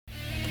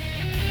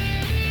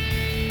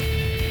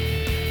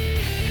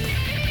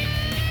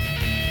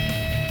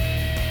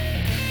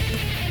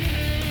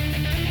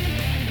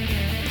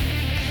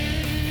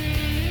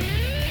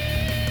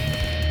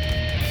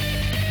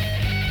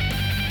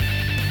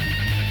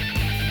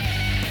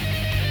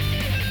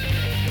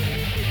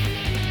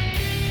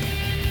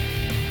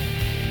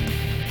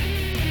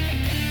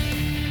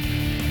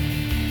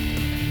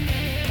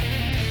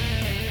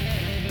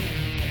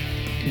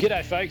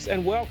G'day folks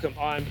and welcome.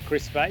 I'm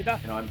Kris Faber.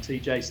 And I'm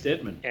TJ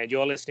Stedman. And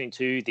you're listening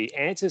to the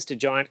Answers to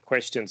Giant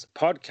Questions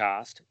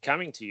podcast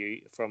coming to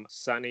you from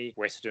sunny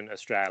Western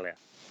Australia.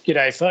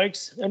 G'day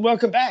folks and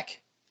welcome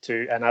back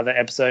to another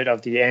episode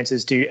of the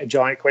Answers to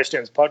Giant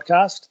Questions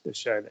podcast, the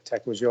show that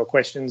tackles your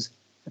questions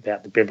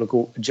about the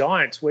biblical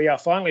giants. We are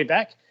finally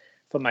back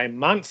from a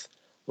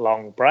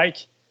month-long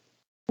break.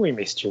 We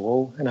missed you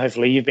all and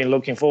hopefully you've been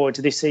looking forward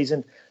to this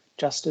season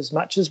just as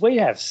much as we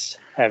have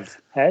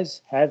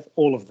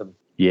all of them.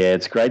 Yeah,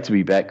 it's great to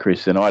be back,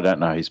 Kris, and I don't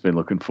know who's been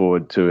looking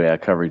forward to our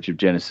coverage of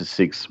Genesis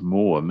 6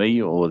 more,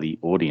 me or the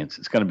audience.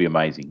 It's going to be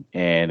amazing.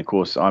 And, of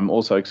course, I'm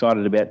also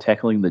excited about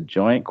tackling the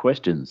giant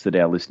questions that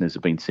our listeners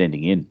have been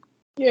sending in.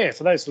 Yeah,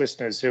 for those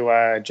listeners who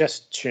are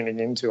just tuning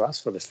in to us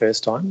for the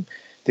first time,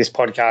 this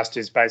podcast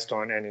is based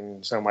on and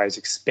in some ways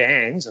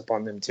expands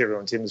upon the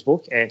material in Tim's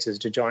book, Answers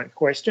to Giant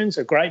Questions,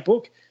 a great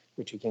book,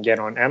 which you can get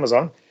on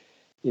Amazon.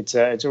 It's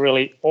a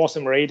really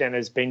awesome read and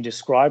has been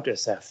described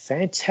as a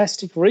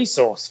fantastic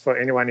resource for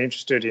anyone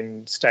interested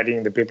in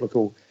studying the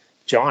biblical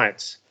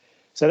giants.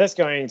 So that's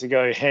going to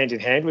go hand in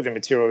hand with the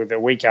material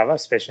that we cover,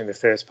 especially in the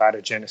first part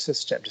of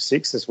Genesis chapter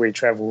 6, as we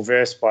travel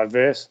verse by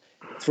verse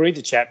through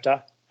the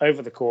chapter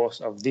over the course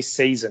of this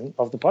season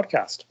of the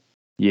podcast.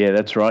 Yeah,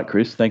 that's right,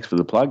 Kris. Thanks for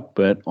the plug.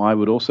 But I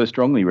would also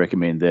strongly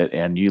recommend that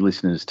our new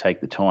listeners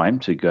take the time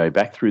to go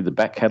back through the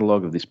back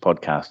catalogue of this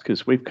podcast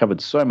because we've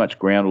covered so much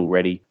ground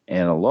already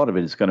and a lot of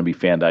it is going to be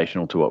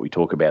foundational to what we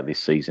talk about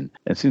this season.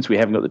 And since we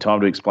haven't got the time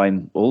to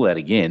explain all that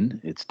again,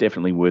 it's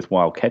definitely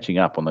worthwhile catching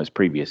up on those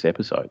previous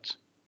episodes.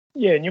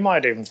 Yeah, and you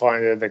might even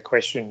find that the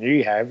question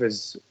you have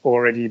has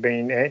already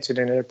been answered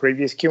in a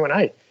previous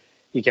Q&A.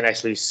 You can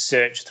actually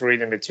search through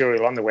the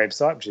material on the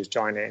website, which is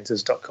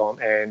giantanswers.com,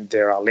 and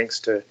there are links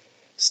to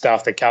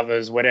stuff that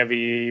covers whatever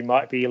you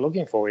might be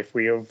looking for if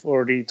we have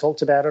already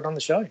talked about it on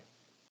the show.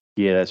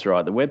 Yeah, that's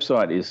right. The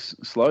website is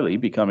slowly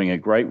becoming a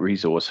great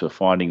resource for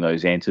finding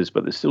those answers,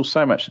 but there's still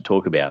so much to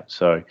talk about.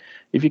 So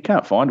if you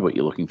can't find what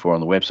you're looking for on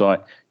the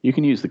website, you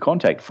can use the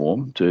contact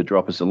form to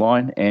drop us a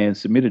line and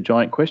submit a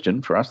giant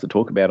question for us to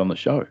talk about on the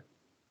show.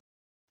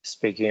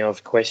 Speaking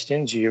of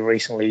questions, you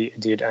recently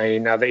did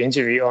another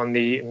interview on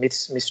the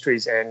Myths,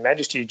 Mysteries and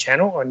Majesty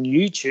channel on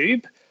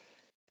YouTube.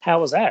 How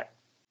was that?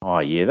 Oh,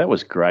 yeah, that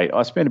was great.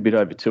 I spent a bit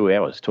over 2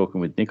 hours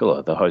talking with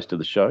Nicola, the host of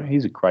the show.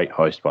 He's a great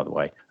host, by the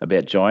way,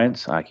 about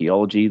giants,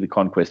 archaeology, the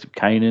conquest of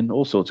Canaan,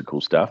 all sorts of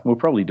cool stuff. We'll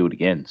probably do it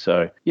again.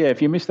 So, yeah,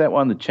 if you missed that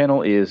one, the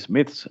channel is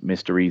Myths,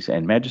 Mysteries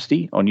and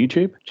Majesty on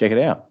YouTube. Check it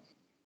out.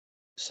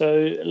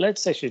 So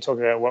let's actually talk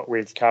about what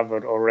we've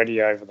covered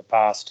already over the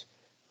past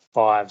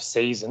 5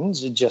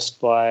 seasons, just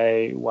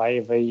by way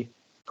of a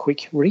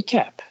quick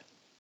recap.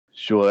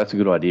 Sure, that's a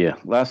good idea.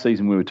 Last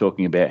season we were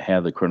talking about how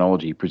the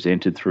chronology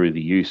presented through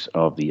the use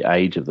of the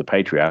age of the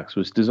patriarchs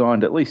was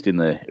designed, at least in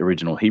the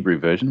original Hebrew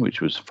version,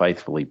 which was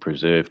faithfully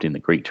preserved in the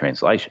Greek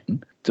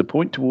translation, to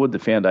point toward the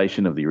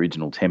foundation of the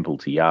original temple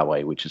to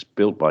Yahweh, which is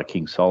built by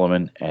King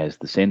Solomon as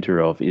the center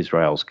of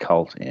Israel's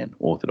cult and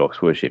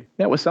Orthodox worship.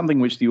 That was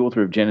something which the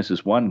author of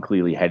Genesis 1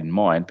 clearly had in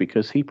mind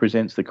because he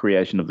presents the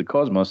creation of the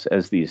cosmos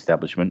as the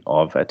establishment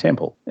of a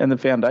temple and the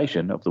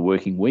foundation of the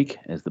working week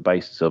as the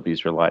basis of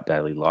Israelite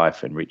daily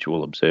life and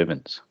ritual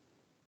observance.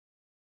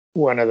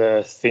 One of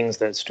the things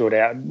that stood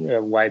out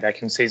way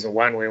back in season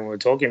 1 when we were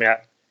talking about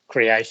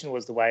creation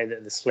was the way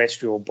that the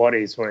celestial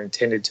bodies were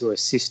intended to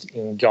assist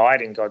in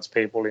guiding God's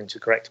people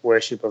into correct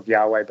worship of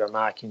Yahweh by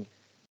marking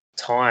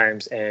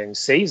times and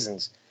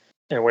seasons.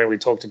 And when we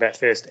talked about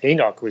first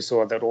Enoch, we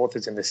saw that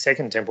authors in the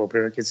Second Temple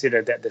period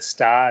considered that the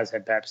stars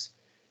had perhaps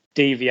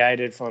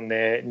deviated from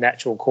their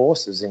natural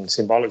courses in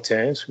symbolic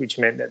terms, which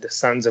meant that the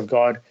sons of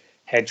God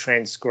had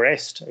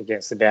transgressed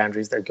against the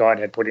boundaries that God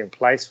had put in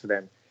place for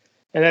them.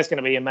 And that's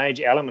going to be a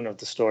major element of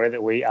the story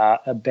that we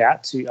are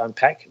about to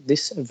unpack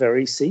this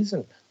very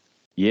season.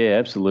 Yeah,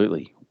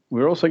 absolutely.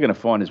 We're also going to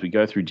find as we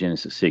go through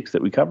Genesis 6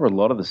 that we cover a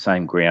lot of the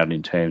same ground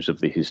in terms of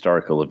the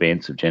historical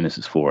events of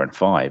Genesis 4 and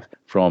 5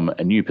 from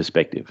a new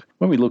perspective.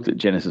 When we looked at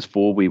Genesis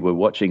 4, we were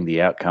watching the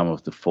outcome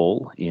of the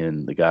fall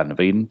in the Garden of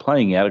Eden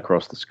playing out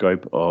across the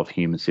scope of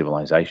human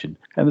civilization.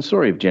 And the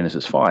story of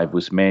Genesis 5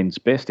 was man's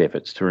best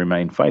efforts to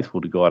remain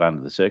faithful to God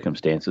under the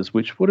circumstances,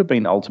 which would have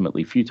been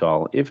ultimately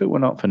futile if it were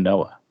not for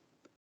Noah.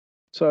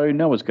 So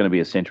Noah's going to be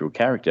a central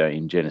character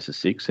in Genesis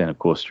 6 and, of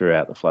course,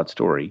 throughout the flood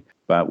story.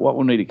 But what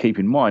we'll need to keep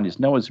in mind is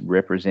Noah's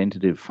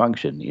representative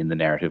function in the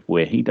narrative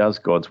where he does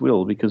God's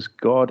will because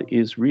God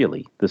is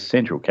really the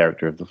central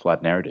character of the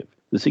flood narrative.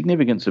 The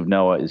significance of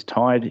Noah is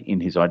tied in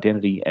his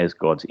identity as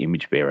God's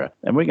image bearer,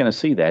 and we're going to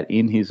see that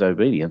in his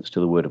obedience to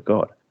the word of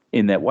God.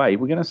 In that way,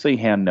 we're going to see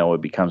how Noah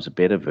becomes a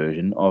better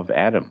version of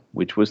Adam,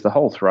 which was the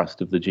whole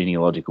thrust of the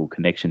genealogical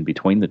connection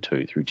between the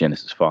two through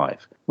Genesis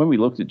 5. When we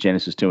looked at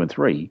Genesis 2 and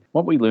 3,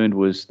 what we learned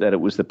was that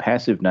it was the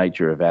passive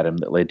nature of Adam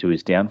that led to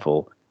his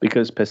downfall,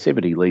 because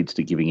passivity leads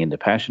to giving in to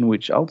passion,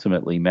 which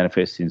ultimately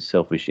manifests in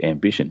selfish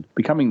ambition,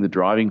 becoming the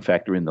driving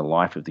factor in the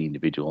life of the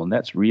individual, and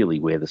that's really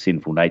where the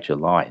sinful nature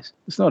lies.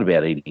 It's not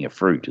about eating a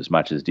fruit as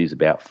much as it is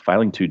about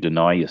failing to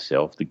deny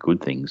yourself the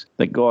good things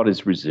that God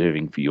is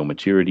reserving for your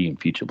maturity and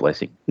future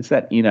blessing. It's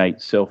that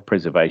innate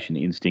self-preservation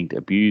instinct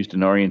abused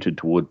and oriented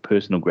toward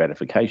personal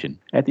gratification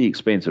at the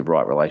expense of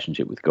right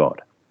relationship with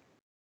God.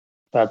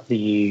 But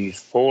the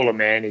fallen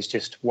man is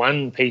just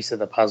one piece of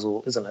the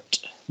puzzle, isn't it?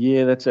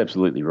 Yeah, that's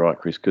absolutely right,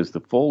 Kris, because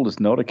the fall does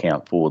not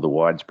account for the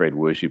widespread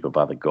worship of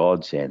other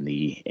gods and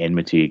the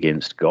enmity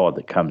against God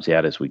that comes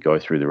out as we go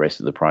through the rest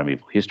of the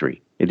primeval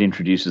history. It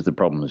introduces the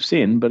problem of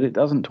sin, but it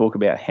doesn't talk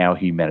about how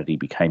humanity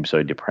became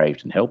so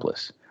depraved and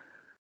helpless.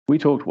 We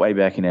talked way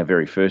back in our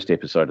very first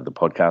episode of the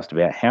podcast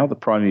about how the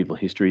primeval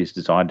history is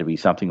designed to be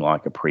something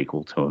like a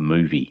prequel to a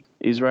movie.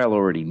 Israel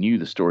already knew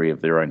the story of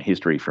their own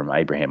history from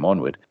Abraham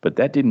onward, but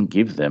that didn't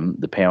give them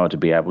the power to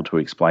be able to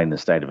explain the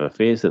state of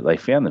affairs that they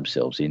found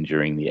themselves in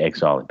during the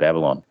exile in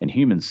Babylon, and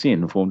human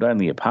sin formed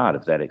only a part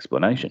of that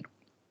explanation.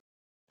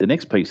 The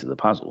next piece of the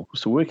puzzle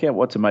was to work out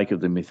what to make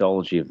of the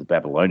mythology of the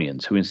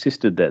Babylonians, who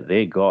insisted that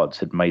their gods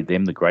had made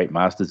them the great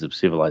masters of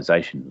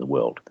civilization in the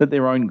world, that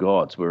their own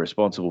gods were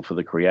responsible for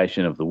the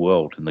creation of the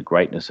world and the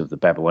greatness of the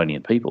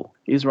Babylonian people.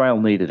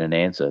 Israel needed an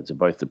answer to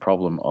both the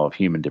problem of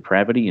human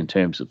depravity in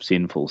terms of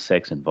sinful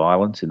sex and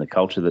violence in the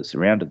culture that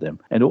surrounded them,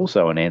 and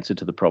also an answer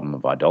to the problem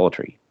of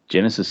idolatry.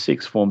 Genesis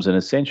 6 forms an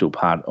essential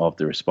part of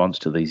the response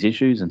to these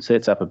issues and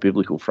sets up a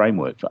biblical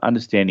framework for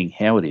understanding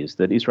how it is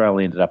that Israel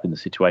ended up in the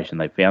situation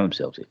they found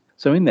themselves in.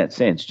 So in that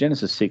sense,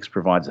 Genesis 6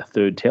 provides a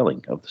third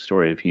telling of the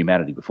story of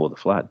humanity before the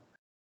flood.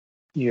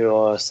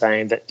 You're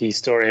saying that the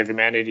story of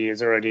humanity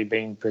has already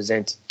been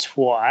presented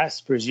twice,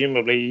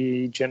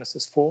 presumably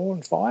Genesis 4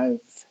 and 5?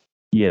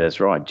 Yeah, that's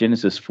right.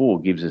 Genesis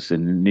 4 gives us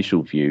an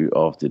initial view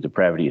of the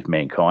depravity of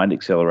mankind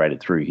accelerated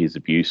through his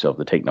abuse of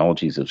the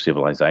technologies of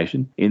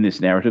civilization. In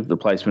this narrative, the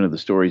placement of the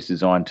story is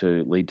designed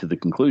to lead to the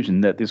conclusion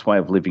that this way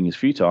of living is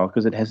futile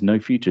because it has no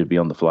future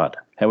beyond the flood.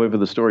 However,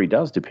 the story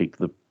does depict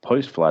the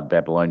post-flood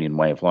Babylonian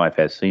way of life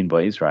as seen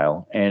by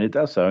Israel, and it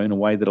does so in a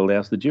way that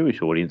allows the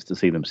Jewish audience to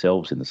see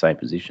themselves in the same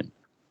position.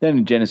 Then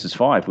in Genesis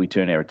 5, we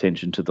turn our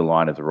attention to the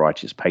line of the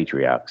righteous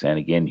patriarchs, and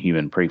again,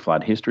 human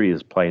pre-flood history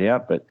is played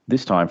out, but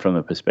this time from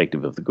the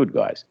perspective of the good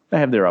guys. They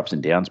have their ups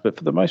and downs, but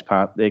for the most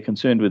part, they're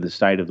concerned with the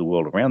state of the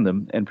world around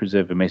them and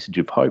preserve a message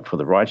of hope for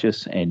the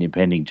righteous and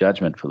impending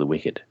judgment for the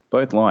wicked.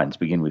 Both lines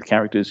begin with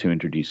characters who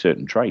introduce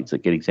certain traits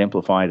that get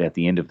exemplified at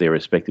the end of their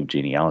respective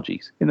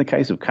genealogies. In the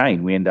case of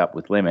Cain, we end up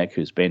with Lamech,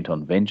 who's bent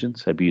on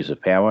vengeance, abuse of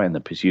power, and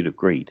the pursuit of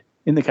greed.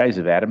 In the case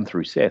of Adam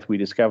through Seth, we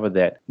discover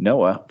that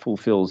Noah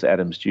fulfills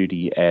Adam's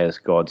duty as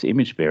God's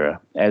image bearer,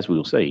 as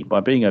we'll see, by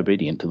being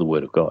obedient to the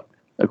word of God.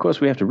 Of course,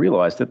 we have to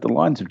realise that the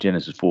lines of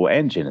Genesis 4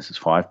 and Genesis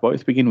 5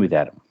 both begin with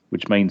Adam,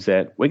 which means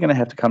that we're going to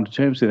have to come to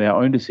terms with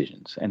our own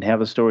decisions and how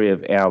the story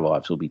of our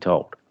lives will be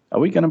told.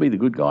 Are we going to be the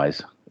good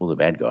guys or the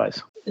bad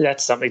guys?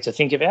 That's something to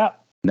think about.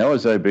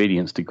 Noah's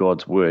obedience to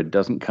God's word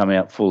doesn't come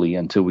out fully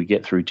until we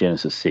get through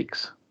Genesis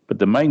 6. But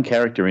the main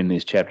character in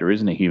this chapter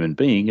isn't a human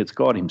being, it's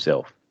God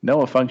himself.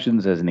 Noah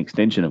functions as an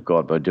extension of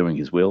God by doing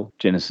his will.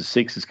 Genesis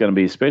 6 is going to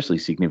be especially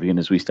significant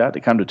as we start to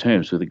come to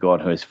terms with a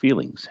God who has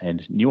feelings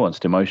and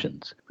nuanced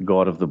emotions. The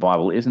God of the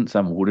Bible isn't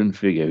some wooden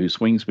figure who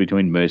swings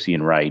between mercy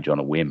and rage on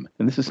a whim.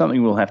 And this is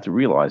something we'll have to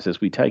realise as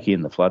we take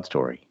in the flood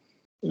story.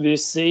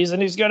 This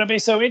season is going to be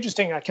so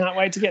interesting. I can't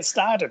wait to get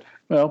started.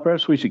 Well,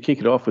 perhaps we should kick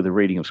it off with a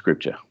reading of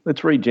Scripture.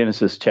 Let's read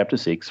Genesis chapter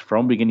 6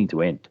 from beginning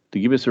to end. To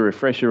give us a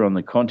refresher on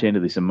the content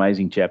of this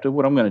amazing chapter,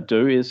 what I'm going to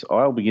do is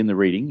I'll begin the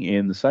reading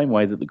in the same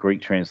way that the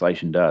Greek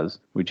translation does,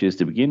 which is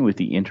to begin with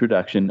the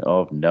introduction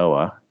of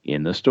Noah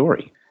in the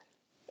story.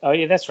 Oh,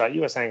 yeah, that's right.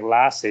 You were saying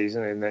last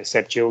season in the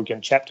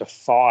Septuagint, chapter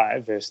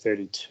 5, verse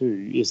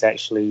 32, is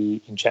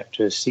actually in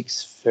chapter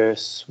 6,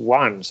 verse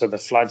 1. So the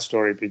flood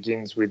story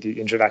begins with the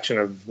introduction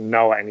of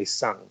Noah and his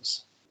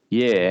sons.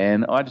 Yeah,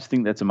 and I just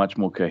think that's a much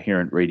more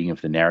coherent reading of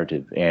the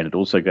narrative, and it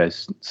also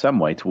goes some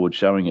way towards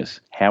showing us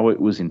how it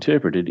was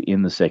interpreted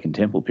in the Second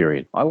Temple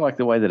period. I like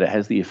the way that it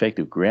has the effect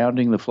of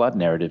grounding the flood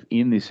narrative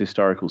in this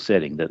historical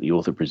setting that the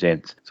author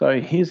presents.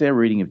 So here's our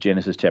reading of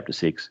Genesis chapter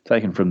 6,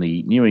 taken from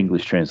the New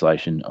English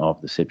translation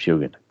of the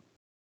Septuagint.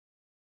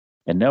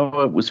 And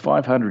Noah was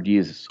 500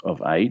 years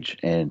of age,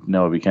 and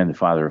Noah became the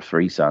father of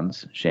 3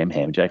 sons, Shem,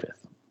 Ham, and Japheth.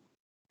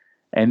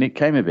 And it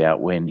came about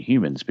when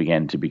humans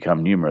began to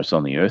become numerous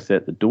on the earth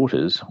that the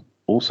daughters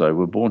also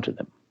were born to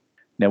them.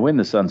 Now when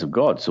the sons of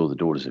God saw the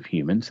daughters of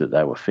humans, that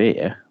they were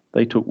fair,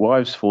 they took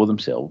wives for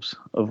themselves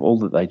of all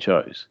that they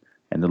chose.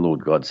 And the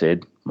Lord God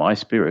said, My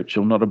spirit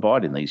shall not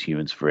abide in these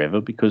humans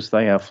forever, because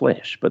they are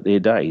flesh, but their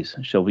days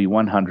shall be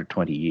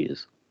 120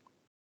 years.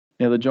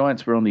 Now the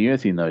giants were on the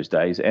earth in those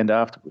days and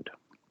afterward.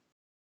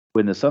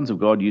 When the sons of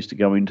God used to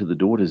go into the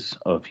daughters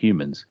of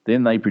humans,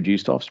 then they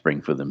produced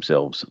offspring for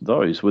themselves.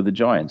 Those were the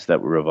giants that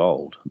were of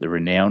old, the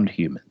renowned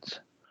humans.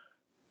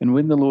 And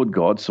when the Lord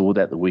God saw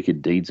that the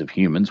wicked deeds of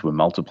humans were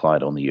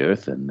multiplied on the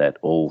earth, and that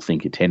all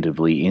think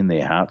attentively in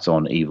their hearts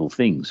on evil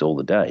things all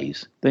the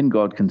days, then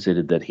God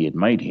considered that he had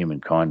made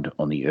humankind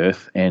on the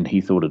earth, and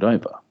he thought it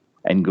over.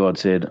 And God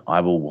said,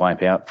 I will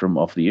wipe out from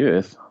off the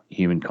earth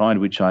humankind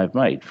which I have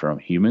made, from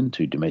human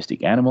to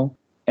domestic animal,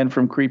 and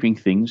from creeping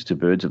things to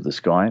birds of the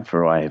sky,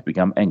 for I have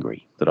become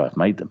angry that I have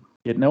made them.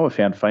 Yet Noah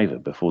found favour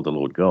before the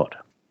Lord God.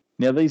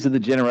 Now these are the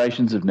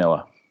generations of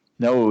Noah.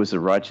 Noah was a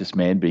righteous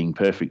man, being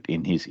perfect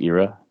in his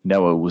era.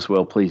 Noah was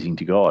well-pleasing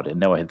to God, and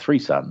Noah had 3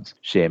 sons,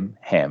 Shem,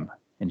 Ham,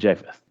 and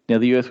Japheth. Now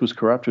the earth was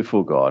corrupt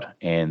before God,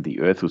 and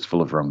the earth was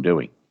full of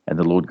wrongdoing. And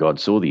the Lord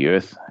God saw the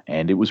earth,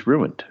 and it was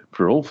ruined,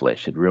 for all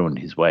flesh had ruined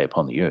his way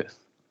upon the earth.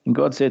 And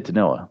God said to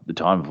Noah, the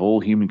time of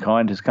all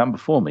humankind has come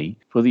before me,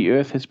 for the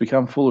earth has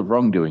become full of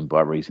wrongdoing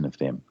by reason of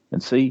them.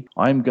 And see,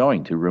 I am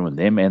going to ruin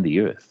them and the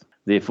earth.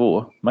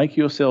 Therefore, make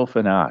yourself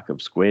an ark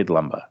of squared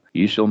lumber.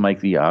 You shall make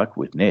the ark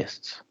with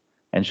nests,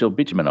 and shall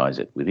bitumenize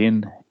it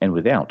within and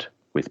without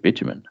with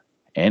bitumen.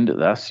 And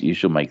thus you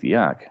shall make the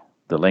ark.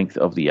 The length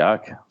of the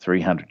ark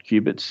 300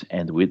 cubits,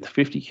 and the width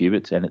 50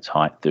 cubits, and its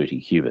height 30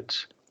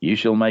 cubits. You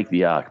shall make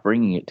the ark,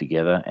 bringing it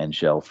together, and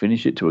shall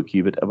finish it to a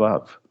cubit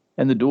above.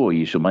 And the door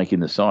you shall make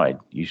in the side.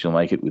 You shall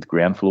make it with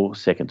ground floor,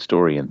 2nd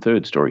story, and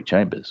 3rd story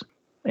chambers.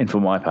 And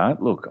for my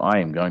part, look, I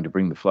am going to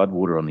bring the flood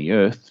water on the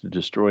earth, to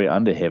destroy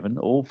under heaven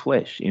all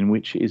flesh, in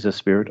which is a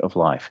spirit of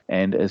life,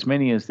 and as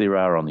many as there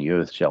are on the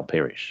earth shall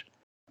perish.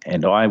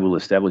 And I will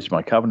establish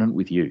my covenant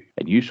with you,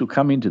 and you shall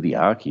come into the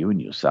ark, you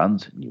and your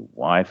sons, and your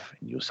wife,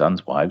 and your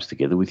sons' wives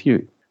together with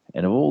you.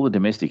 And of all the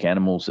domestic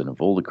animals, and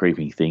of all the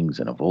creeping things,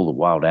 and of all the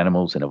wild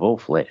animals, and of all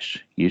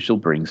flesh, you shall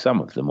bring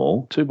some of them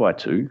all, 2 by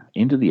 2,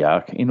 into the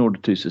ark, in order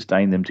to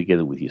sustain them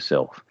together with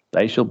yourself.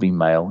 They shall be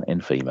male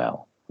and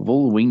female. Of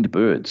all the winged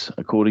birds,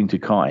 according to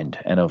kind,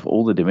 and of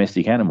all the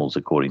domestic animals,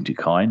 according to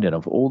kind, and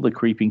of all the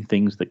creeping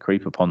things that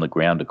creep upon the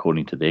ground,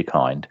 according to their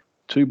kind,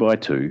 2 by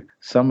 2,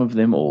 some of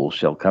them all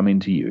shall come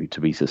into you,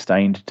 to be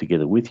sustained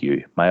together with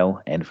you,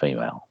 male and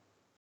female.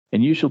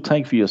 And you shall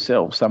take for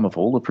yourself some of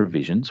all the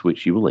provisions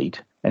which you will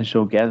eat, and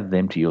shall gather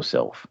them to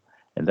yourself,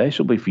 and they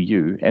shall be for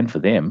you and for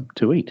them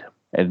to eat.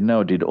 And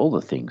Noah did all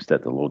the things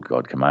that the Lord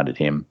God commanded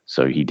him,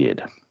 so he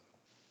did.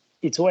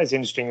 It's always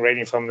interesting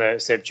reading from the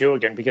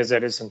Septuagint, because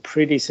there are some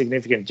pretty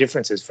significant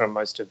differences from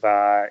most of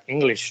our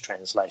English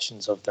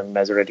translations of the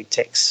Masoretic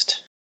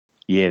text.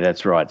 Yeah,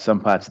 that's right. Some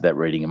parts of that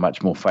reading are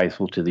much more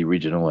faithful to the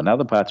original, and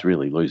other parts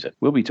really lose it.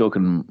 We'll be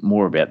talking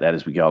more about that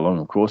as we go along,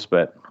 of course,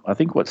 but I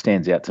think what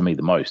stands out to me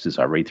the most as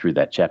I read through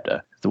that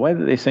chapter is the way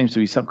that there seems to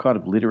be some kind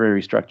of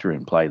literary structure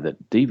in play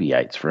that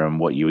deviates from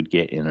what you would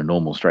get in a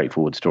normal,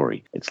 straightforward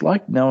story. It's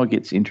like Noah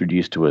gets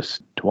introduced to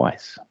us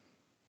twice.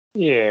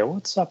 Yeah,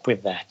 what's up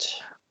with that?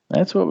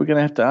 That's what we're going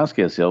to have to ask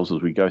ourselves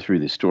as we go through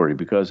this story,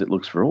 because it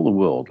looks for all the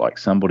world like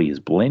somebody has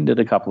blended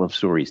a couple of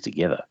stories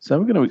together. So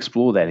we're going to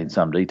explore that in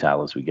some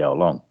detail as we go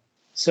along.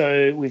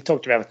 So we've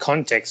talked about the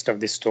context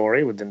of this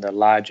story within the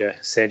larger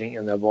setting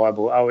in the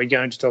Bible. Are we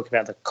going to talk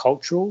about the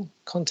cultural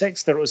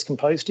context that it was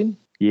composed in?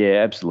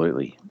 Yeah,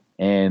 absolutely.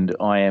 And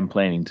I am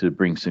planning to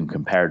bring some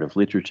comparative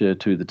literature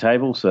to the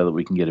table so that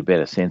we can get a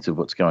better sense of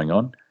what's going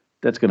on.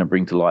 That's going to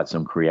bring to light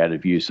some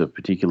creative use of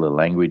particular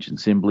language and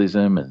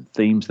symbolism and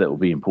themes that will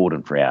be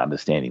important for our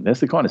understanding. That's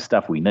the kind of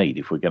stuff we need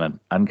if we're going to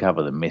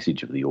uncover the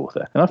message of the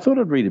author. And I thought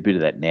I'd read a bit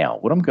of that now.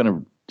 What I'm going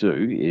to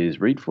do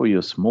is read for you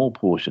a small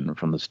portion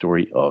from the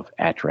story of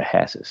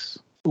Atrahasis.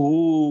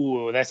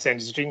 Ooh, that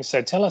sounds interesting.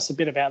 So tell us a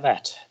bit about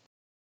that.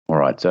 All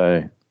right,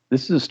 so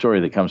this is a story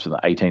that comes from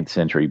the 18th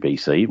century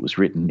BC. It was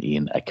written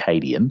in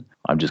Akkadian.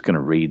 I'm just going to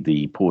read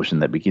the portion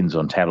that begins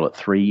on tablet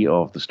 3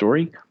 of the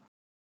story,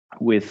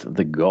 with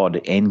the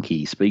god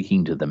Enki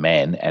speaking to the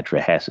man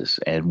Atrahasis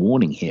and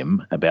warning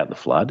him about the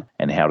flood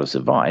and how to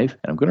survive.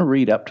 And I'm going to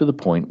read up to the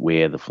point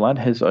where the flood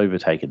has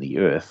overtaken the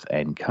earth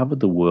and covered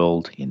the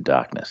world in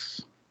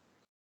darkness.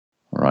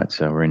 All right,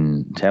 so we're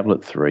in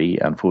tablet 3.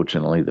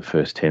 Unfortunately, the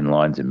first 10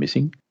 lines are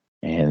missing,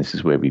 and this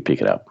is where we pick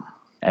it up.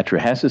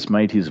 Atrahasis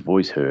made his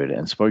voice heard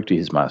and spoke to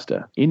his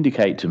master.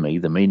 Indicate to me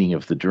the meaning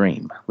of the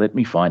dream. Let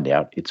me find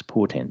out its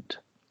portent.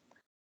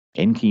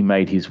 Enki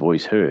made his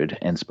voice heard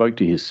and spoke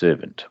to his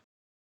servant.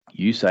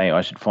 You say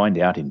I should find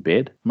out in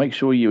bed? Make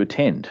sure you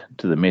attend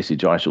to the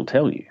message I shall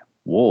tell you.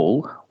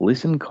 Wall,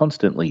 listen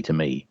constantly to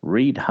me.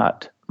 Reed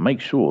hut, make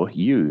sure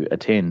you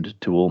attend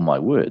to all my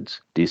words.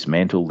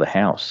 Dismantle the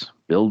house,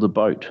 build a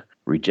boat,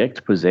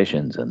 reject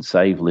possessions and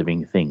save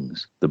living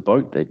things. The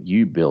boat that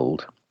you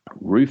build,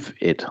 roof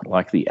it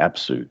like the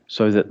Apsu,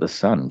 so that the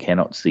sun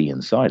cannot see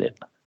inside it.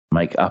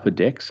 Make upper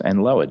decks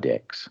and lower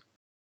decks.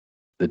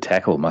 The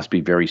tackle must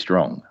be very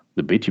strong,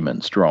 the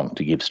bitumen strong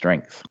to give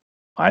strength.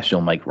 I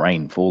shall make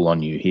rain fall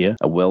on you here,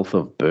 a wealth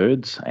of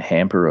birds, a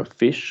hamper of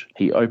fish.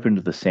 He opened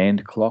the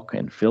sand clock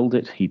and filled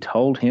it. He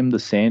told him the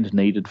sand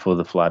needed for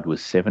the flood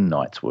was 7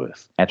 nights'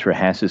 worth.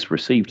 Atrahasis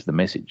received the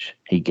message.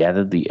 He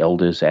gathered the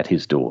elders at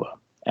his door.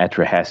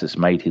 Atrahasis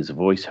made his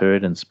voice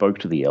heard and spoke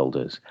to the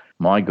elders.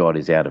 My God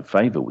is out of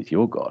favour with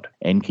your God.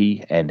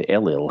 Enki and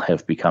Elil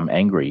have become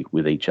angry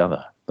with each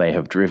other. They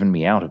have driven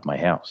me out of my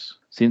house.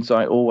 Since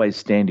I always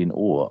stand in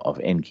awe of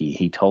Enki,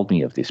 he told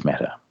me of this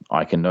matter.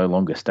 I can no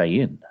longer stay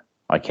in.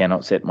 I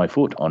cannot set my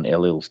foot on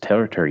Elil's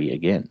territory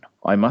again.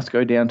 I must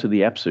go down to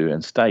the Apsu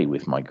and stay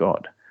with my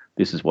God.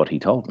 This is what he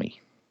told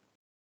me.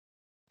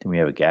 Then we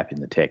have a gap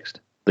in the text.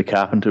 The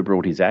carpenter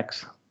brought his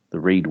axe. The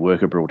reed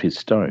worker brought his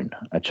stone.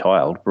 A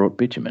child brought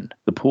bitumen.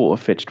 The poor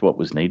fetched what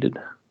was needed.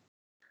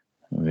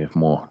 We have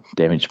more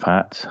damaged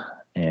parts.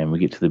 And we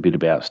get to the bit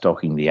about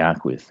stocking the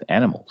ark with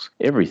animals.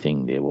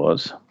 Everything there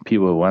was,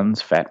 pure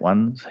ones, fat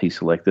ones, he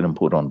selected and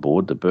put on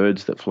board, the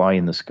birds that fly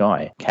in the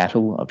sky,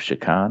 cattle of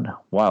Shechan,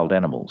 wild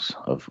animals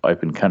of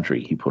open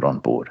country he put on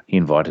board. He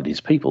invited his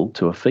people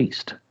to a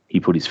feast. He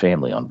put his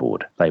family on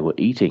board. They were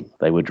eating,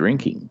 they were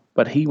drinking,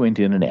 but he went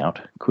in and out,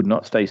 could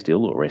not stay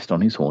still or rest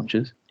on his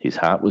haunches. His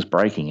heart was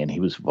breaking and he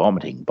was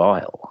vomiting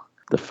bile.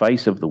 The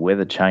face of the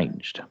weather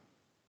changed.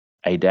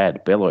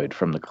 Adad bellowed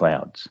from the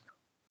clouds.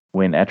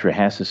 When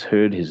Atrahasis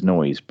heard his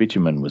noise,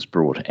 bitumen was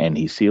brought, and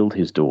he sealed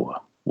his door.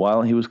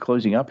 While he was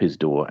closing up his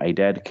door,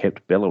 Adad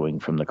kept bellowing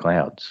from the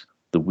clouds.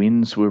 The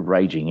winds were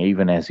raging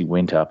even as he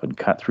went up and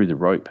cut through the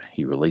rope.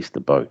 He released the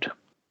boat.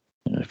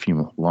 A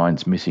few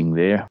lines missing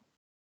there.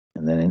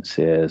 And then it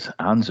says,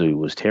 Anzu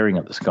was tearing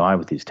at the sky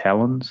with his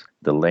talons.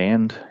 The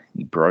land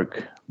he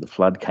broke. The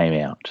flood came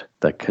out.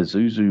 The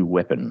Kazuzu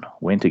weapon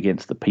went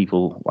against the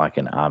people like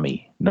an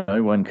army.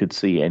 No one could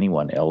see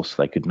anyone else.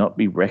 They could not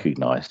be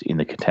recognized in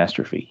the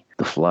catastrophe.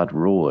 The flood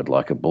roared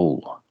like a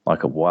bull,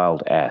 like a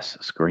wild ass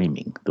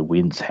screaming. The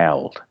winds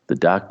howled. The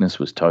darkness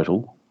was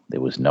total.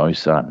 There was no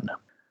sun.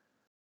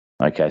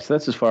 Okay, so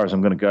that's as far as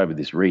I'm going to go with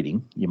this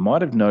reading. You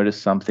might have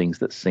noticed some things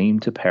that seem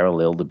to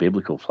parallel the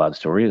biblical flood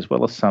story, as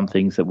well as some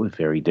things that were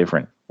very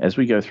different. As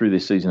we go through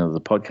this season of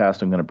the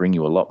podcast, I'm going to bring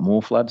you a lot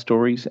more flood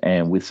stories,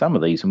 and with some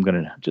of these, I'm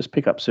going to just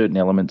pick up certain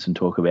elements and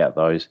talk about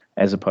those,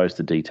 as opposed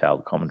to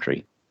detailed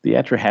commentary. The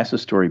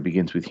Atrahasis story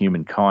begins with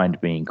humankind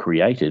being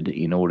created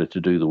in order to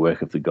do the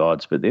work of the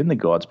gods, but then the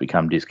gods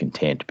become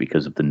discontent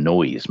because of the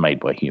noise made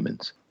by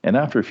humans. And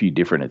after a few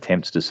different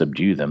attempts to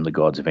subdue them, the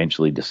gods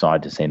eventually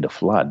decide to send a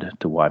flood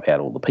to wipe out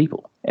all the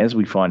people. As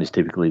we find is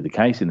typically the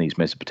case in these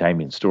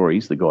Mesopotamian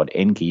stories, the god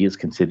Enki is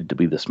considered to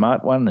be the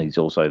smart one, and he's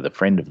also the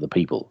friend of the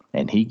people.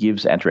 And he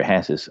gives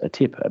Atrahasis a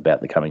tip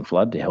about the coming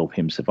flood to help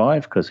him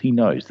survive, because he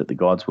knows that the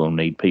gods will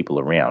need people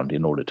around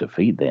in order to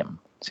feed them.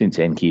 Since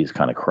Enki is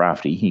kind of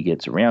crafty, he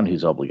gets around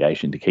his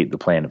obligation to keep the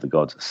plan of the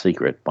gods a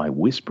secret by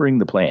whispering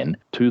the plan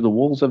to the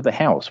walls of the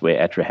house where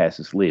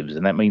Atrahasis lives,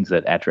 and that means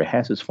that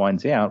Atrahasis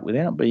finds out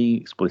without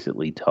being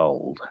explicitly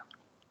told.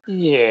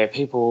 Yeah,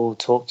 people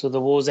talk to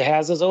the walls of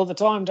houses all the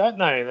time, don't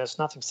they? There's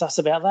nothing sus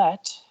about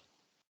that.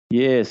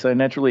 Yeah, so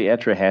naturally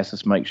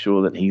Atrahasis makes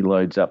sure that he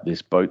loads up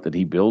this boat that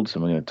he builds,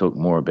 and we're going to talk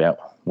more about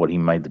what he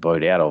made the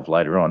boat out of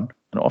later on.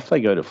 And off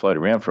they go to float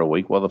around for a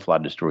week while the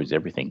flood destroys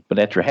everything. But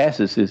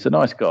Atrahasis is a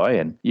nice guy,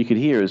 and you could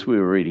hear as we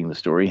were reading the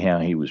story how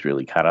he was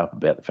really cut up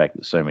about the fact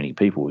that so many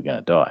people were going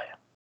to die.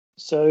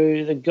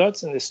 So the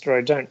gods in this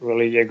story don't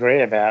really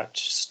agree about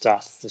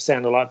stuff. It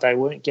sounded like they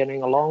weren't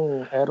getting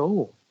along at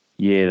all.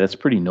 Yeah, that's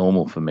pretty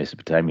normal for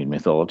Mesopotamian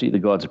mythology. The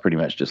gods are pretty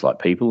much just like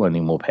people, only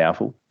more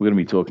powerful. We're going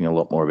to be talking a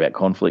lot more about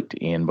conflict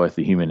in both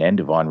the human and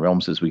divine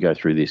realms as we go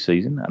through this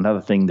season.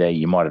 Another thing that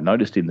you might have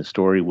noticed in the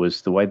story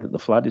was the way that the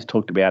flood is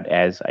talked about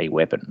as a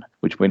weapon,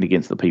 which went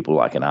against the people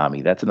like an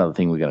army. That's another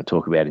thing we're going to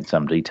talk about in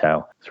some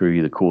detail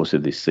through the course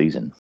of this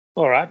season.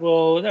 All right,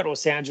 well, that all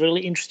sounds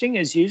really interesting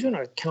as usual.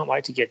 I can't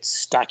wait to get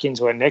stuck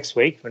into it next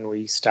week when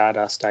we start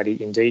our study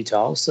in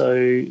detail.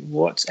 So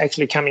what's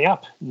actually coming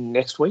up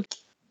next week?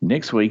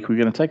 Next week, we're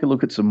going to take a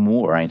look at some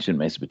more ancient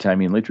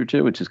Mesopotamian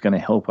literature, which is going to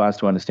help us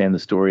to understand the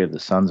story of the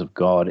sons of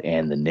God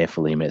and the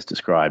Nephilim as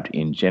described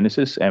in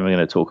Genesis. And we're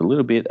going to talk a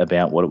little bit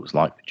about what it was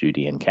like for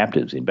Judean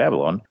captives in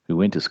Babylon who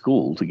went to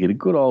school to get a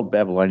good old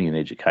Babylonian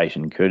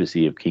education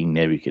courtesy of King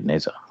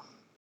Nebuchadnezzar.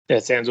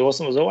 That sounds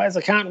awesome as always.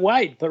 I can't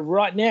wait. But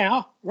right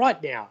now,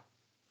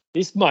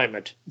 this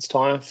moment, it's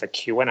time for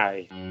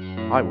Q&A.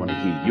 I want to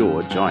hear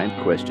your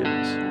giant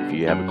questions. If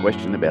you have a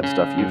question about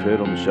stuff you've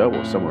heard on the show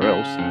or somewhere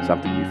else,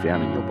 something you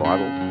found in your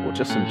Bible, or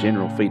just some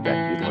general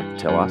feedback you'd like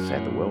to tell us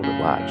and the world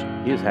at large,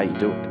 here's how you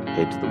do it.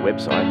 Head to the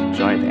website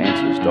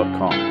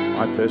giantanswers.com.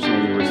 I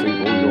personally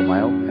receive all your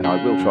mail, and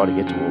I will try to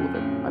get to all of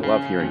it. I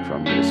love hearing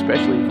from you,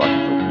 especially if I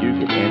can help you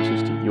get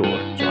answers to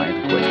your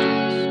giant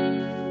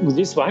questions. Well,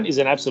 this one is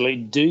an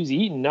absolute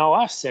doozy.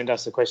 Noah sent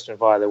us a question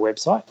via the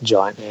website,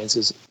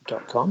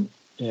 giantanswers.com.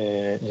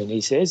 And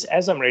he says,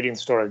 as I'm reading the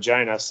story of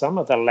Jonah, some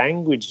of the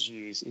language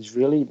used is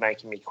really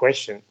making me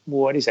question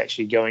what is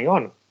actually going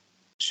on.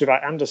 Should I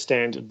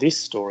understand this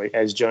story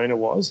as Jonah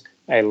was,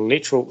 a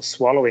literal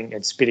swallowing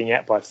and spitting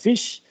out by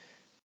fish,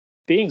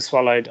 being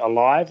swallowed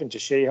alive into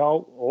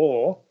Sheol,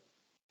 or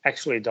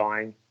actually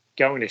dying,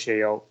 going to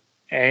Sheol,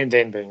 and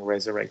then being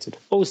resurrected?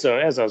 Also,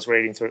 as I was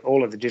reading through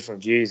all of the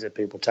different views that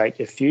people take,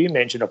 a few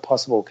mentioned a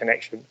possible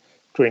connection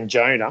between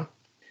Jonah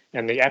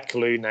and the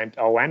Apkallu named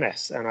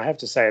Oannes, and I have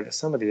to say that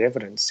some of the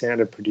evidence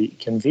sounded pretty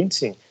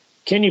convincing.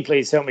 Can you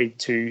please help me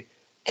to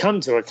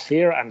come to a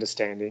clearer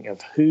understanding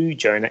of who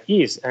Jonah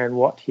is and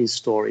what his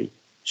story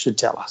should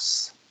tell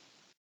us?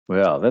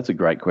 Well, that's a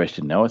great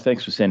question, Noah.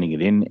 Thanks for sending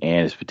it in.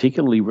 And it's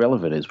particularly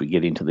relevant as we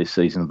get into this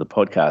season of the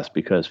podcast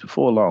because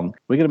before long,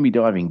 we're going to be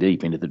diving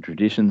deep into the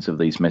traditions of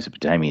these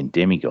Mesopotamian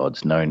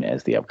demigods known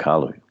as the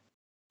Apkallu.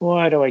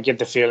 Why do I get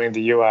the feeling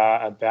that you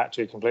are about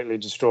to completely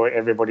destroy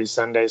everybody's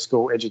Sunday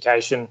school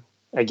education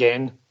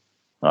again?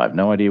 I have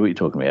no idea what you're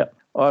talking about.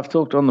 I've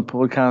talked on the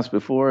podcast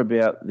before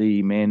about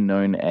the man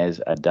known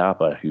as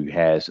Adapa, who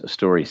has a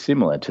story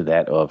similar to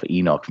that of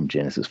Enoch from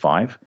Genesis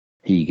 5.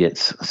 He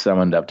gets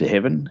summoned up to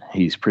heaven.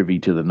 He's privy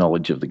to the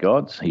knowledge of the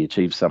gods. He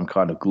achieves some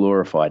kind of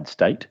glorified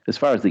state. As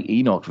far as the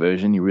Enoch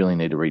version, you really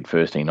need to read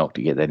First Enoch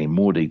to get that in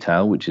more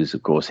detail, which is,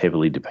 of course,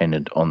 heavily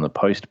dependent on the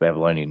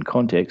post-Babylonian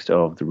context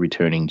of the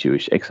returning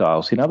Jewish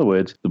exiles. In other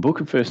words, the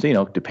book of First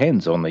Enoch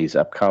depends on these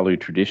Apkallu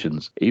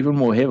traditions even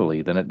more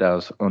heavily than it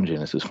does on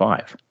Genesis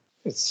 5.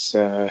 That's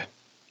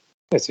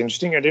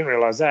interesting. I didn't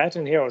realise that.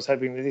 And here I was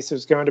hoping that this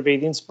was going to be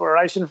the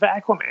inspiration for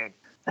Aquaman.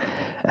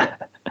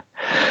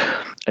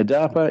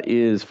 Adapa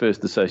is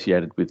first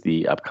associated with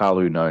the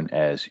Apkallu known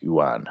as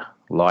Uan,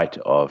 light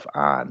of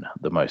An,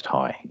 the Most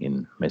High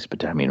in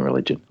Mesopotamian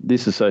religion.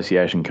 This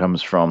association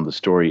comes from the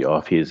story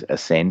of his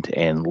ascent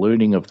and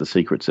learning of the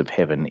secrets of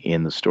heaven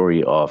in the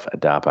story of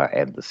Adapa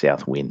and the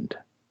South Wind.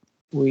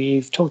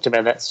 We've talked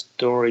about that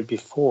story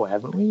before,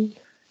 haven't we?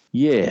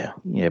 Yeah,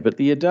 but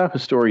the Adapa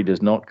story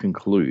does not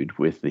conclude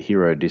with the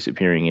hero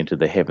disappearing into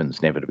the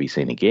heavens never to be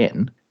seen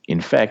again. In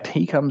fact,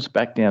 he comes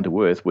back down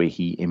to earth where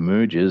he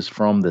emerges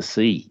from the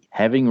sea,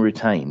 having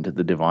retained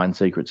the divine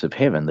secrets of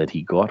heaven that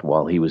he got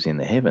while he was in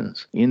the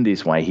heavens. In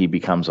this way, he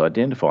becomes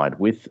identified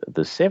with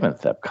the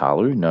seventh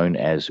Apkallu, known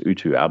as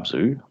Utu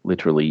Abzu,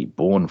 literally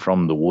born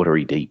from the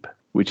watery deep,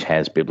 which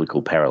has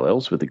biblical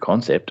parallels with the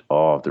concept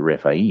of the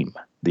Rephaim.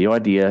 The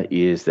idea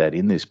is that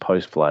in this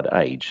post-flood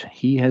age,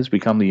 he has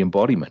become the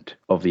embodiment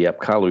of the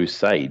Apkallu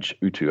sage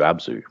Utu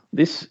Abzu.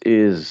 This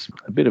is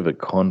a bit of a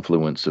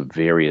confluence of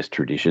various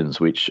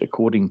traditions which,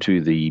 according to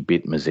the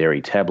Bit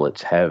Mizeri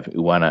tablets, have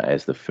Uana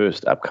as the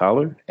first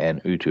Apkallu and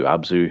Utu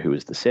Abzu, who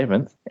is the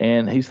seventh,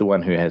 and he's the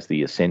one who has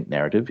the ascent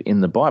narrative. In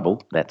the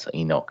Bible, that's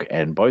Enoch,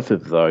 and both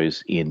of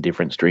those in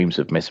different streams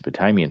of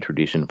Mesopotamian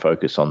tradition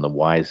focus on the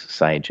wise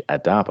sage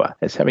Adapa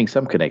as having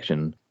some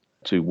connection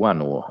to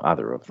one or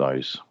other of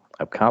those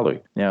Apkallu.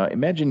 Now,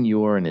 imagine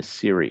you're an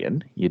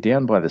Assyrian, you're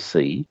down by the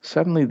sea,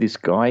 suddenly this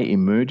guy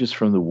emerges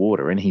from the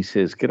water and he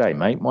says, "G'day,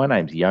 mate, my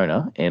name's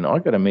Jonah, and I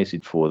got a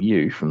message for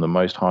you from the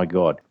Most High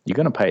God." You're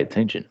going to pay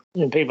attention.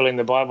 And people in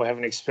the Bible have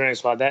an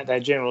experience like that. They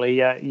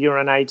generally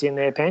urinate in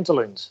their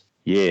pantaloons.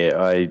 Yeah,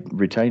 I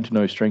retained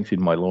no strength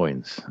in my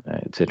loins,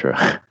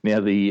 etc. Now,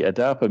 the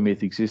Adapa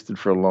myth existed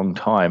for a long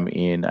time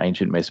in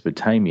ancient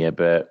Mesopotamia,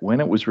 but when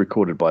it was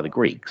recorded by the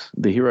Greeks,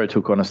 the hero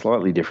took on a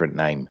slightly different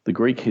name. The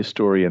Greek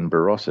historian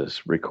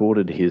Berosus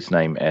recorded his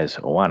name as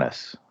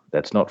Oannes.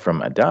 That's not from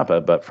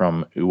Adapa, but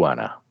from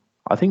Uana.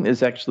 I think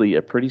there's actually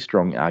a pretty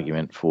strong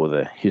argument for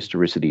the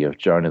historicity of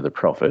Jonah the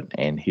prophet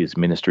and his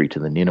ministry to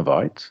the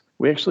Ninevites.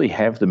 We actually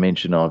have the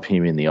mention of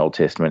him in the Old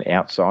Testament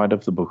outside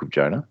of the book of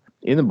Jonah.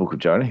 In the book of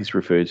Jonah, he's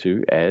referred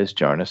to as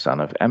Jonah, son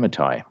of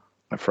Amittai,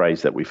 a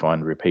phrase that we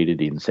find repeated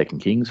in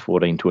 2 Kings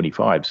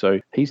 14:25. So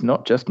he's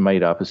not just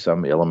made up as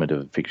some element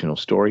of a fictional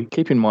story.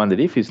 Keep in mind that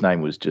if his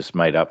name was just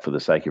made up for the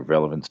sake of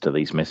relevance to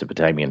these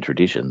Mesopotamian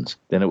traditions,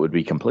 then it would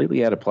be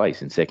completely out of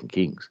place in 2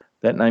 Kings.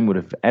 That name would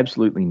have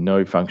absolutely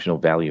no functional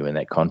value in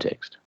that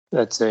context.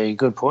 That's a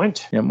good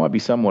point. Now, it might be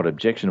somewhat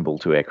objectionable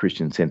to our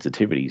Christian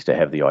sensitivities to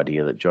have the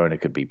idea that Jonah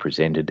could be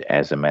presented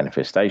as a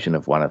manifestation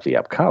of one of the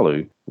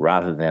Apkallu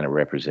rather than a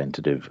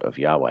representative of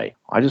Yahweh.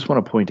 I just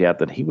want to point out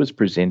that he was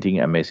presenting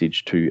a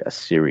message to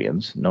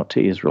Assyrians, not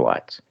to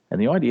Israelites.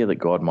 And the idea that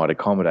God might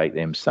accommodate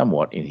them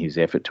somewhat in his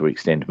effort to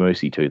extend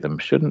mercy to them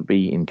shouldn't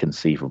be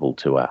inconceivable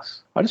to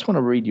us. I just want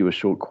to read you a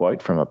short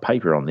quote from a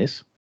paper on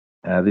this.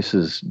 This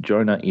is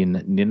Jonah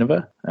in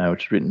Nineveh,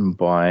 which is written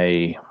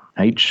by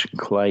H.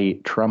 Clay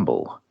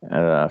Trumbull.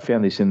 I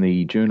found this in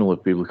the Journal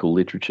of Biblical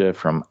Literature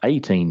from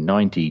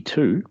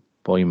 1892,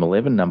 volume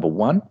 11, number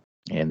 1,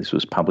 and this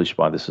was published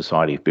by the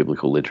Society of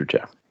Biblical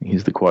Literature.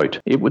 Here's the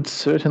quote. "It would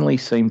certainly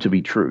seem to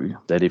be true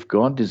that if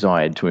God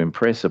desired to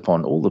impress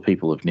upon all the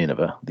people of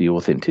Nineveh the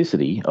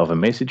authenticity of a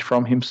message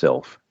from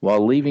himself,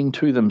 while leaving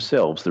to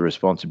themselves the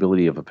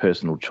responsibility of a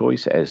personal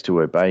choice as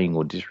to obeying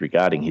or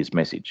disregarding his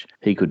message,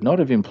 he could not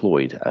have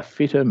employed a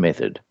fitter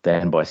method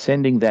than by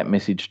sending that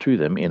message to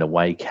them in a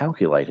way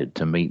calculated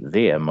to meet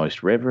their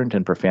most reverent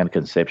and profound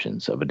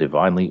conceptions of a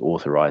divinely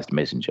authorized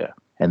messenger.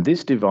 And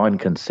this divine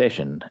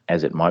concession,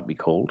 as it might be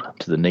called,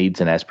 to the needs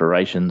and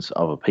aspirations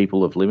of a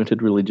people of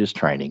limited religious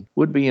training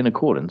would be in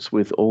accordance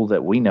with all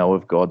that we know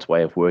of God's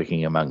way of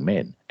working among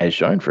men, as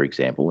shown, for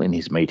example, in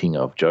his meeting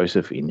of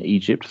Joseph in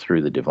Egypt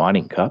through the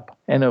divining cup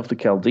and of the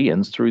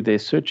Chaldeans through their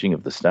searching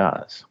of the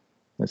stars."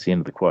 That's the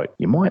end of the quote.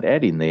 You might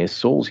add in there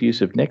Saul's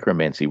use of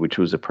necromancy, which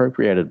was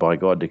appropriated by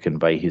God to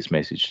convey his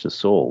message to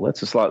Saul.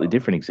 That's a slightly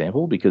different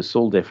example because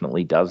Saul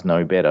definitely does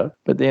know better.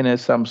 But then,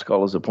 as some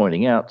scholars are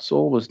pointing out,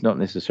 Saul was not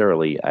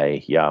necessarily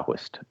a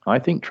Yahwist. I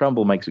think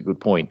Trumbull makes a good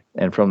point,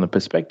 and from the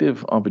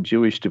perspective of a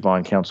Jewish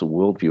divine council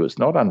worldview, it's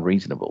not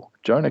unreasonable.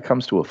 Jonah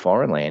comes to a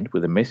foreign land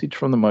with a message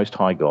from the Most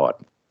High God,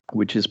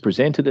 which is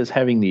presented as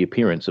having the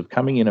appearance of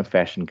coming in a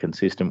fashion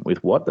consistent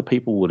with what the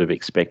people would have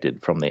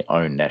expected from their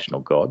own national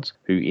gods,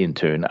 who in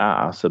turn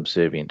are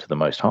subservient to the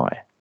Most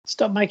High.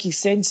 Stop making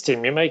sense,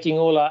 Tim. You're making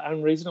all our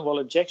unreasonable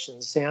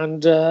objections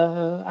sound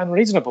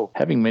unreasonable.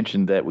 Having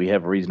mentioned that we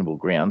have reasonable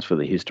grounds for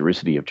the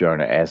historicity of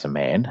Jonah as a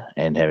man,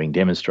 and having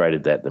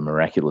demonstrated that the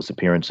miraculous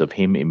appearance of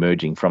him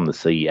emerging from the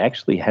sea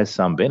actually has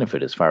some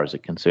benefit as far as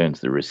it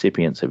concerns the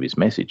recipients of his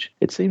message,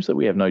 it seems that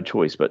we have no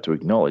choice but to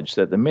acknowledge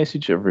that the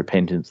message of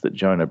repentance that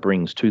Jonah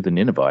brings to the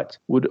Ninevites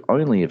would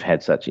only have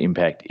had such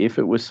impact if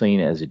it was seen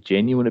as a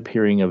genuine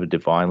appearing of a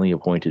divinely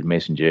appointed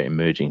messenger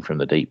emerging from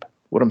the deep.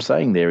 What I'm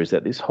saying there is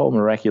that this whole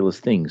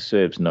miraculous thing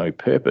serves no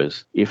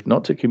purpose if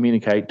not to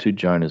communicate to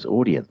Jonah's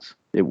audience.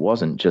 It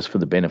wasn't just for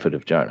the benefit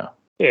of Jonah.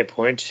 Fair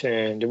point,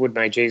 and it would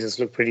make Jesus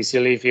look pretty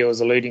silly if he was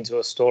alluding to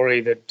a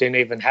story that didn't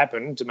even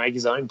happen to make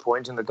his own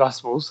point in the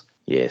Gospels.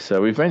 Yeah, so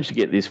we've managed to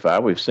get this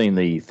far. We've seen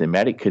the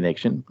thematic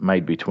connection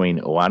made between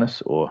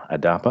Oannes or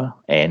Adapa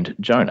and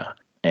Jonah.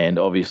 And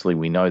obviously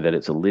we know that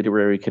it's a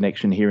literary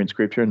connection here in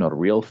Scripture, not a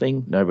real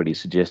thing.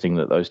 Nobody's suggesting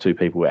that those two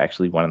people were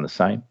actually one and the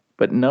same.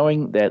 But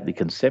knowing that the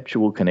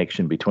conceptual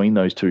connection between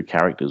those two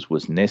characters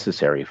was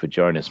necessary for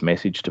Jonah's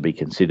message to be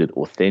considered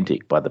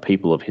authentic by the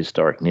people of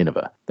historic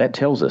Nineveh, that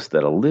tells us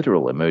that a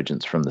literal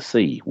emergence from the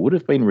sea would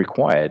have been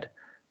required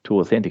to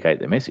authenticate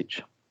the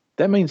message.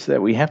 That means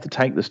that we have to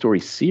take the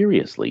story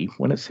seriously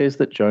when it says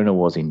that Jonah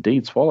was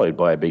indeed swallowed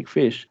by a big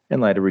fish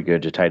and later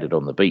regurgitated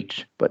on the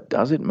beach. But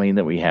does it mean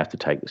that we have to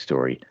take the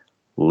story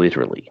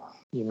literally?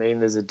 You mean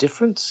there's a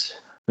difference?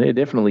 There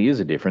definitely is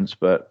a difference,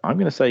 but I'm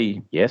going to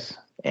say yes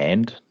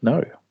and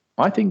no.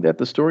 I think that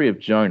the story of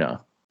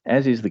Jonah,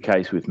 as is the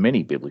case with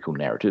many biblical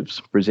narratives,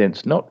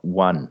 presents not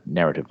one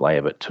narrative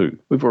layer but two.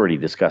 We've already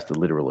discussed the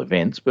literal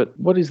events, but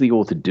what is the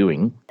author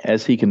doing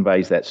as he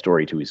conveys that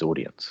story to his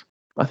audience?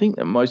 I think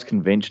that most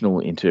conventional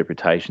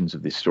interpretations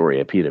of this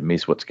story appear to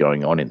miss what's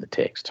going on in the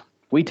text.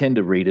 We tend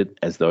to read it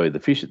as though the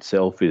fish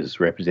itself is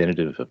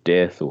representative of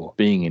death or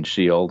being in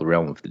Sheol, the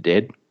realm of the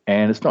dead.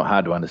 And it's not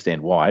hard to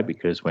understand why,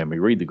 because when we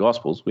read the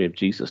Gospels, we have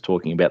Jesus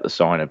talking about the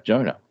sign of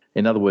Jonah.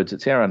 In other words,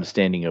 it's our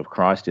understanding of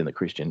Christ in the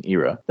Christian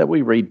era that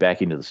we read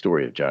back into the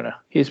story of Jonah.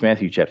 Here's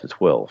Matthew chapter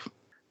 12,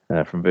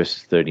 from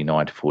verses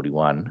 39 to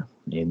 41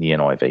 in the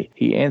NIV.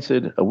 He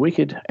answered, "A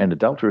wicked and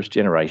adulterous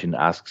generation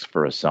asks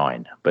for a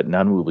sign, but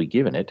none will be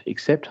given it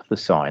except the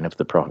sign of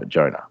the prophet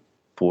Jonah.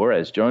 For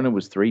as Jonah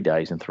was 3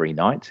 days and 3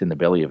 nights in the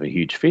belly of a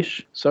huge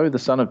fish, so the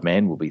Son of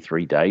Man will be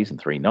 3 days and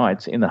 3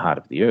 nights in the heart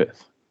of the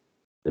earth.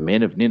 The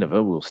men of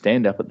Nineveh will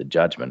stand up at the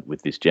judgment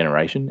with this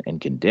generation and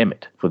condemn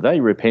it, for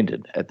they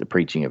repented at the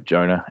preaching of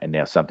Jonah, and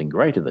now something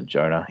greater than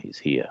Jonah is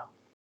here."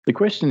 The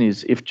question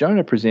is, if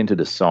Jonah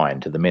presented a sign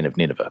to the men of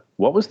Nineveh,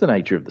 what was the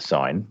nature of the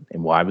sign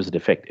and why was it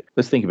effective?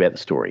 Let's think about the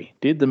story.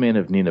 Did the men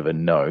of Nineveh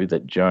know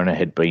that Jonah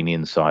had been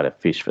inside a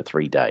fish for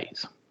 3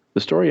 days?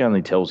 The story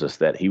only tells us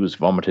that he was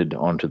vomited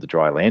onto the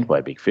dry land by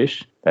a big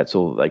fish. That's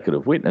all that they could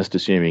have witnessed,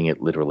 assuming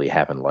it literally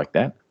happened like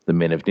that. The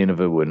men of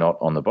Nineveh were not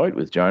on the boat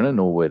with Jonah,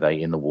 nor were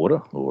they in the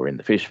water, or in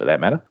the fish for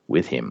that matter,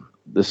 with him.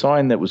 The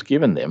sign that was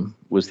given them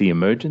was the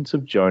emergence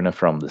of Jonah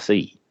from the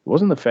sea. It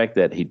wasn't the fact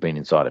that he'd been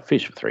inside a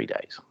fish for 3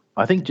 days.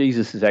 I think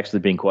Jesus has actually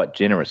been quite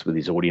generous with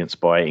his audience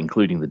by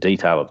including the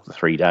detail of the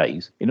 3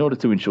 days in order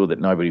to ensure that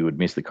nobody would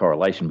miss the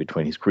correlation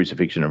between his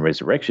crucifixion and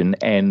resurrection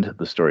and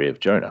the story of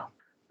Jonah.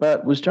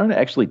 But was Jonah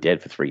actually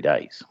dead for 3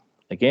 days?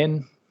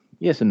 Again,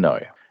 yes and no.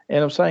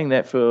 And I'm saying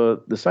that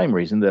for the same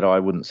reason that I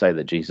wouldn't say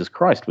that Jesus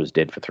Christ was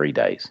dead for 3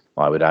 days.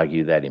 I would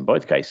argue that in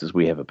both cases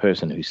we have a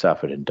person who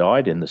suffered and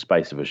died in the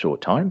space of a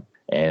short time,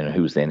 and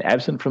who was then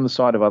absent from the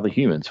sight of other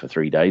humans for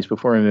 3 days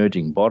before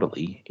emerging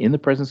bodily in the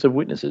presence of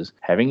witnesses,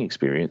 having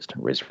experienced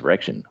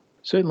resurrection.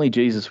 Certainly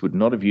Jesus would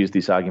not have used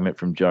this argument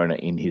from Jonah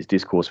in his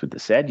discourse with the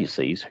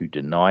Sadducees, who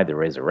deny the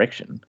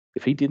resurrection,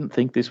 if he didn't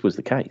think this was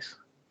the case.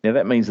 Now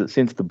that means that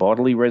since the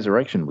bodily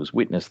resurrection was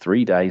witnessed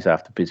 3 days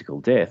after physical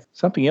death,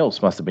 something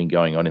else must have been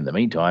going on in the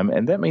meantime,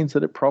 and that means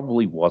that it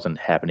probably wasn't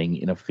happening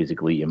in a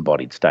physically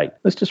embodied state.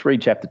 Let's just read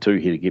chapter 2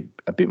 here to get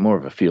a bit more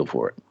of a feel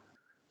for it.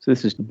 So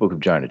this is the book of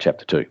Jonah,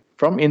 chapter 2.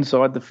 From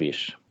inside the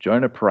fish,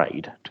 Jonah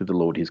prayed to the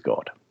Lord his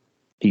God.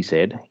 He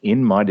said,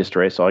 "In my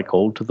distress I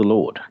called to the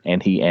Lord,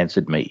 and he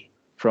answered me.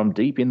 From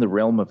deep in the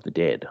realm of the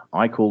dead,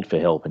 I called for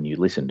help, and you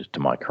listened to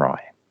my cry.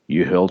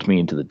 You hurled me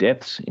into the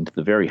depths, into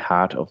the very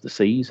heart of the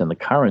seas, and the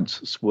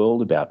currents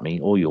swirled about me.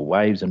 All your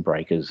waves and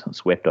breakers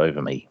swept over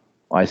me.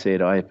 I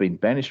said, I have been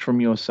banished from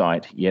your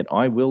sight, yet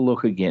I will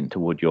look again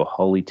toward your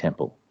holy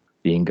temple.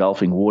 The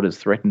engulfing waters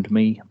threatened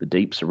me, the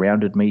deep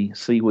surrounded me,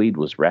 seaweed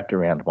was wrapped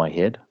around my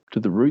head.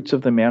 To the roots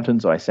of the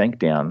mountains I sank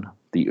down,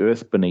 the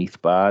earth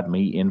beneath barred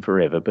me in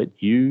forever, but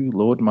you,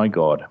 Lord my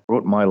God,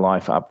 brought my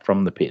life up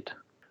from the pit.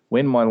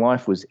 When my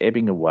life was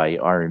ebbing away,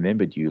 I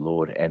remembered you,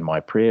 Lord, and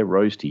my prayer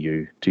rose to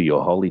you, to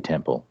your holy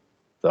temple.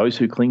 Those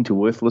who cling to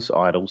worthless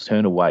idols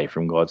turn away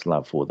from God's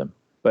love for them.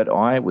 But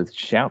I, with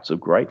shouts of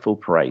grateful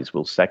praise,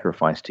 will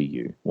sacrifice to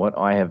you. What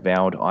I have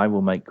vowed, I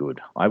will make good.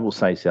 I will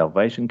say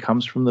salvation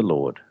comes from the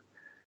Lord.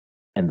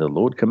 And the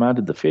Lord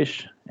commanded the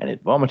fish, and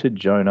it vomited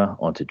Jonah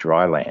onto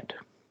dry land.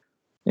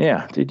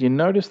 Now, did you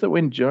notice that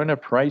when Jonah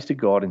prays to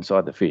God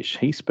inside the fish,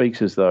 he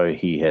speaks as though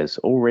he has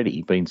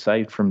already been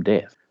saved from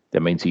death?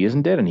 That means he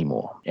isn't dead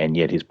anymore, and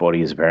yet his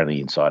body is apparently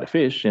inside a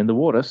fish in the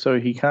water, so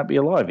he can't be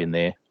alive in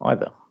there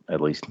either, at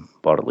least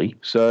bodily.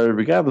 So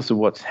regardless of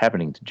what's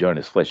happening to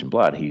Jonah's flesh and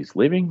blood, he's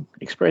living,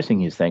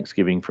 expressing his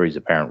thanksgiving for his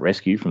apparent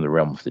rescue from the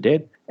realm of the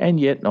dead, and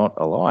yet not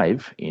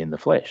alive in the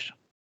flesh.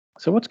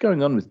 So what's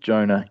going on with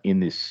Jonah in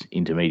this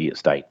intermediate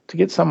state? To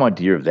get some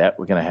idea of that,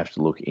 we're going to have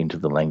to look into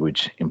the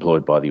language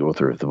employed by the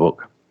author of the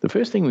book. The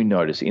first thing we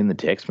notice in the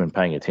text when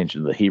paying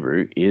attention to the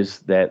Hebrew is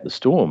that the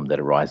storm that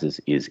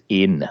arises is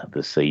in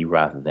the sea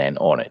rather than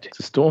on it. It's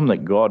a storm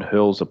that God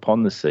hurls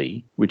upon the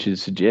sea, which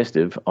is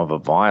suggestive of a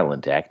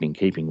violent act in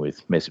keeping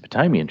with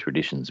Mesopotamian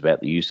traditions about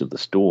the use of the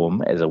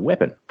storm as a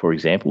weapon. For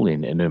example,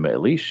 in Enuma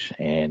Elish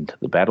and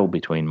the battle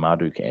between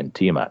Marduk and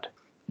Tiamat.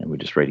 And we're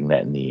just reading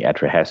that in the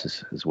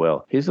Atrahasis as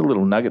well. Here's a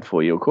little nugget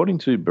for you. According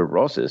to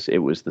Berosus, it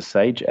was the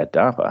sage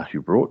Adapa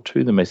who brought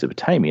to the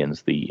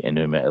Mesopotamians the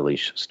Enuma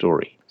Elish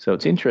story. So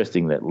it's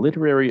interesting that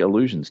literary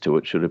allusions to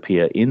it should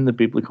appear in the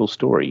biblical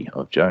story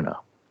of Jonah.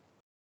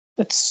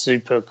 That's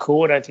super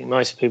cool. I don't think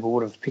most people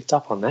would have picked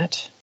up on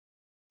that.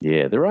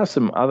 Yeah, there are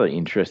some other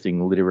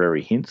interesting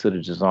literary hints that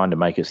are designed to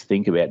make us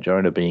think about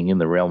Jonah being in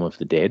the realm of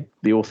the dead.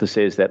 The author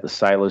says that the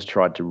sailors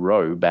tried to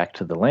row back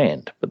to the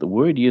land, but the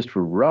word used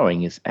for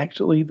rowing is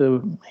actually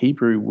the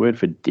Hebrew word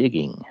for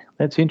digging.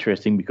 That's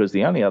interesting because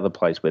the only other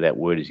place where that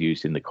word is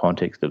used in the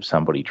context of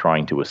somebody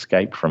trying to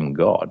escape from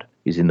God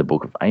is in the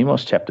book of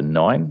Amos, chapter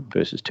 9,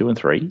 verses 2 and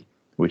 3,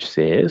 which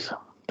says,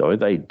 "Though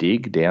they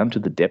dig down to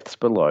the depths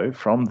below,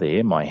 from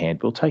there my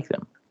hand will take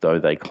them. Though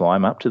they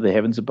climb up to the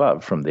heavens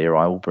above, from there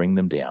I will bring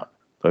them down.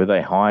 Though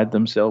they hide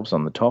themselves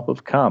on the top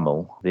of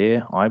Carmel,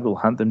 there I will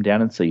hunt them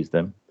down and seize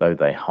them. Though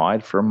they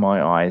hide from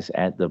my eyes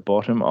at the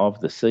bottom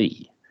of the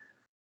sea,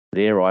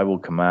 there I will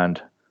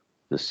command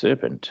the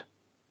serpent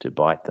to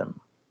bite them."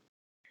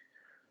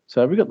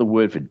 So we've got the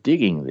word for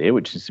digging there,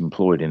 which is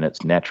employed in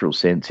its natural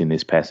sense in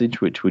this passage,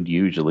 which would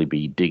usually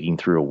be digging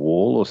through a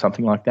wall or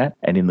something like that.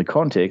 And in the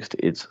context,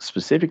 it's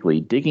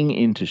specifically digging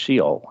into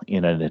Sheol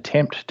in an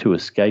attempt to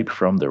escape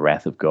from the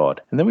wrath of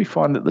God. And then we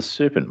find that the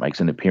serpent makes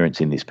an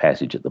appearance in this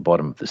passage at the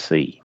bottom of the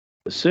sea.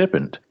 The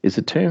serpent is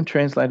a term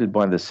translated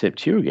by the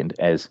Septuagint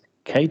as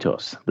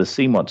katos, the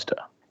sea monster.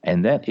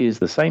 And that is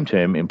the same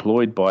term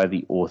employed by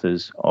the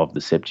authors of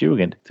the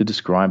Septuagint to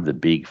describe the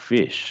big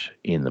fish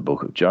in the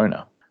book of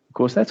Jonah. Of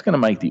course, that's going to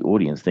make the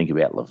audience think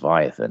about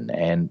Leviathan,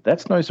 and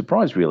that's no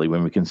surprise really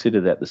when we consider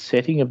that the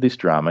setting of this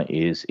drama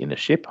is in a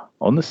ship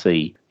on the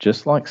sea,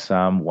 just like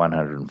Psalm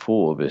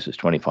 104 verses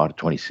 25 to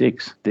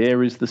 26.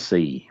 There is the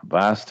sea,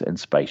 vast and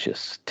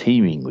spacious,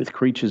 teeming with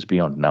creatures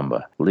beyond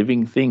number,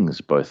 living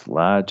things both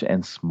large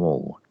and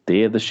small.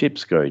 There the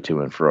ships go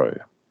to and fro,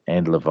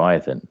 and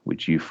Leviathan,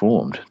 which you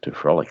formed to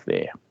frolic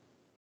there.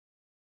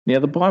 Now,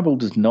 the Bible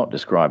does not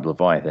describe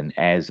Leviathan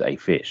as a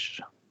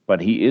fish, but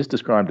he is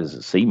described as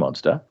a sea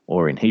monster,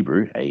 or in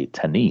Hebrew, a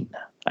tanin.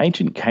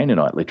 Ancient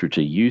Canaanite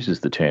literature uses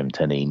the term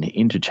tanin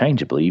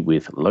interchangeably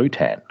with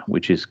lotan,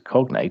 which is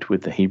cognate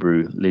with the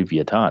Hebrew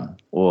leviathan,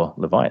 or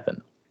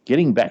leviathan.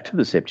 Getting back to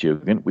the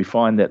Septuagint, we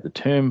find that the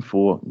term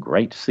for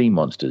great sea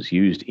monsters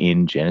used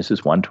in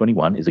Genesis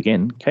 1:21 is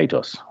again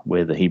katos,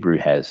 where the Hebrew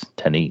has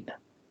tanin.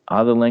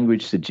 Other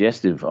language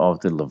suggestive of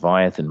the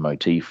Leviathan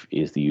motif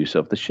is the use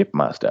of the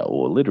shipmaster,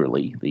 or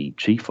literally the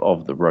chief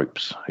of the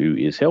ropes, who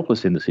is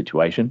helpless in the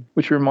situation,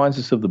 which reminds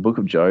us of the book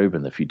of Job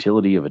and the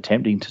futility of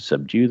attempting to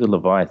subdue the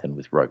Leviathan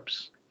with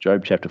ropes.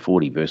 Job chapter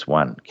 40 verse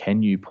 1,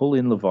 "Can you pull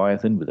in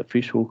Leviathan with a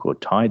fishhook or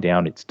tie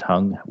down its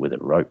tongue with a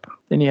rope?"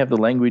 Then you have the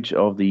language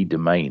of the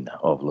domain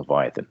of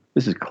Leviathan.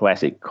 This is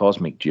classic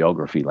cosmic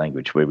geography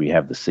language where we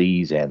have the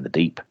seas and the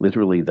deep.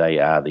 Literally they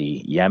are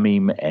the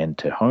Yamim and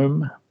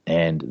Tehom.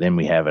 And then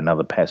we have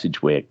another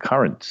passage where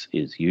currents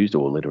is used,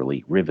 or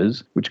literally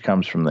rivers, which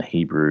comes from the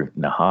Hebrew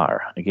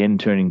Nahar. Again,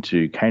 turning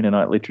to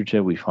Canaanite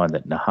literature, we find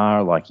that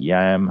Nahar, like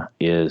Yam,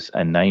 is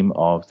a name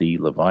of the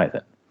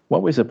Leviathan.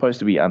 What we're supposed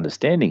to be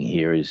understanding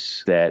here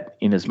is that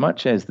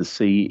inasmuch as the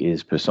sea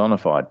is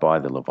personified by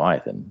the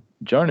Leviathan,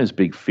 Jonah's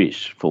big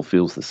fish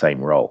fulfills the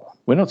same role.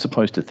 We're not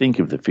supposed to think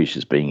of the fish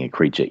as being a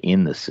creature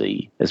in the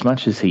sea, as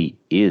much as he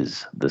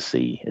is the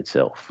sea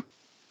itself.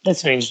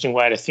 That's an interesting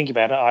way to think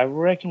about it. I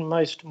reckon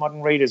most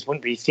modern readers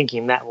wouldn't be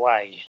thinking that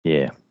way.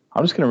 Yeah.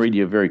 I'm just going to read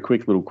you a very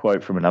quick little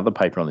quote from another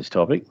paper on this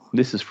topic.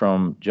 This is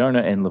from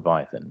Jonah and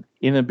Leviathan,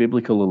 Inner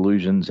Biblical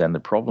Illusions and the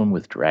Problem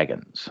with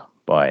Dragons,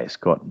 by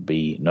Scott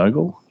B.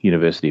 Nogle,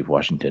 University of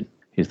Washington.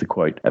 Here's the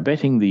quote.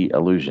 "Abetting the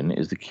illusion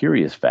is the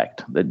curious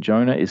fact that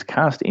Jonah is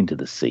cast into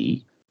the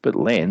sea, but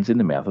lands in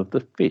the mouth of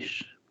the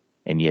fish,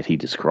 and yet he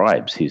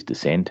describes his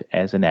descent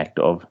as an act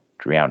of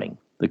drowning.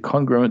 The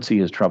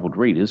congruency has troubled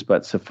readers,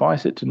 but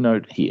suffice it to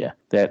note here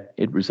that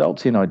it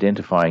results in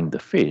identifying the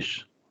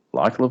fish,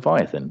 like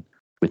Leviathan,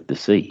 with the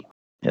sea.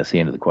 That's the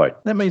end of the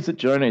quote. That means that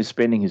Jonah is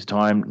spending his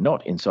time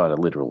not inside a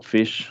literal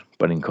fish,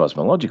 but in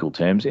cosmological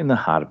terms in the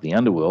heart of the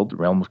underworld, the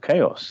realm of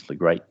chaos, the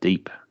great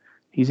deep.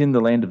 He's in the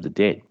land of the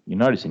dead. You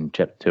notice in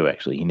chapter 2,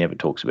 actually, he never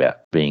talks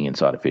about being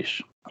inside a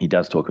fish. He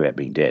does talk about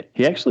being dead.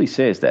 He actually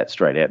says that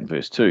straight out in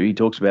verse 2. He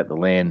talks about the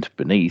land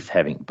beneath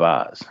having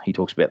bars. He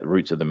talks about the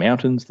roots of the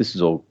mountains. This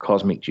is all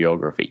cosmic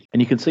geography.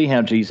 And you can see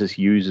how Jesus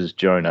uses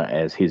Jonah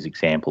as his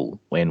example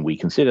when we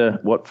consider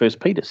what 1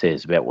 Peter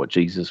says about what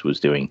Jesus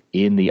was doing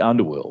in the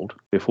underworld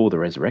before the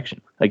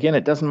resurrection. Again,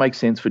 it doesn't make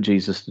sense for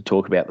Jesus to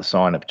talk about the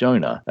sign of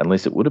Jonah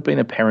unless it would have been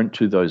apparent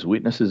to those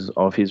witnesses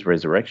of his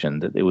resurrection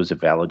that there was a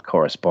valid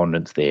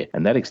correspondence there.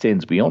 And that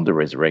extends beyond the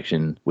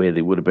resurrection, where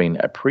there would have been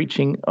a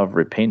preaching of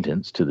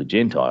repentance to the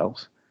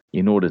Gentiles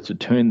in order to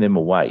turn them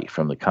away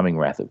from the coming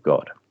wrath of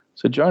God.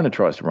 So Jonah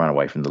tries to run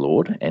away from the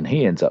Lord, and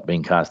he ends up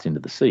being cast into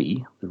the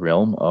sea, the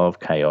realm of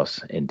chaos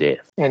and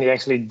death. And he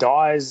actually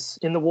dies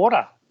in the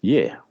water.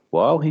 Yeah.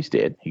 While he's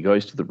dead, he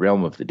goes to the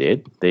realm of the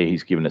dead. There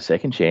he's given a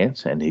second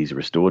chance, and he's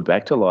restored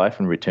back to life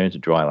and returned to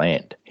dry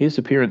land. His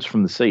appearance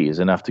from the sea is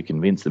enough to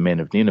convince the men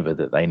of Nineveh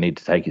that they need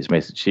to take his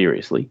message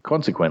seriously.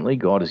 Consequently,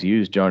 God has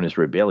used Jonah's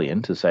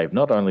rebellion to save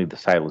not only the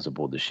sailors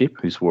aboard the ship,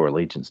 who swore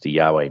allegiance to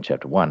Yahweh in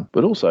chapter 1,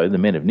 but also the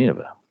men of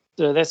Nineveh.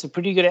 So that's a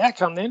pretty good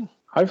outcome then.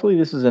 Hopefully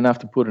this is enough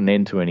to put an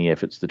end to any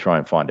efforts to try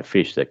and find a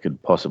fish that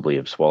could possibly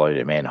have swallowed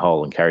a man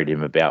whole and carried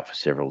him about for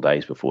several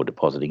days before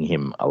depositing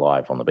him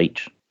alive on the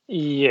beach.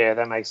 Yeah,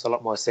 that makes a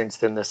lot more sense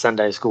than the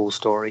Sunday school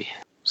story.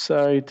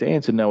 So, to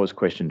answer Noah's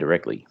question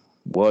directly,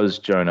 was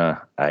Jonah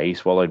A,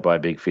 swallowed by a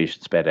big fish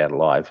and spat out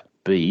alive,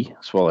 B,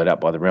 swallowed up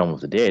by the realm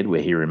of the dead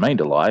where he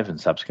remained alive and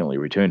subsequently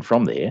returned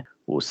from there,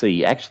 or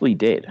C, actually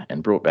dead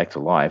and brought back to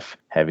life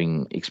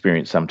having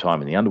experienced some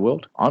time in the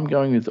underworld? I'm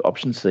going with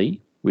option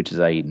C, which is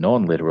a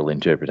non-literal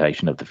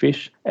interpretation of the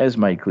fish, as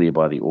made clear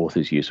by the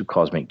author's use of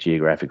cosmic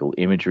geographical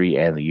imagery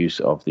and the use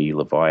of the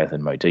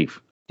Leviathan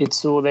motif.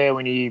 It's all there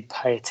when you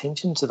pay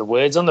attention to the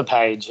words on the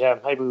page.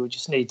 Maybe we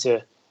just need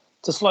to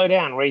slow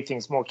down and read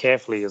things more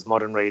carefully as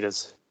modern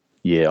readers.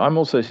 Yeah, I'm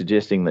also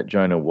suggesting that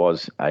Jonah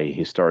was a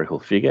historical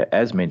figure,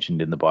 as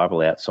mentioned in the Bible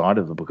outside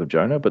of the book of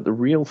Jonah, but the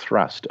real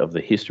thrust of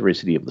the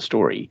historicity of the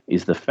story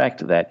is the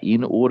fact that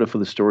in order for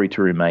the story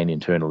to remain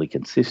internally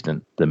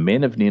consistent, the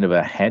men of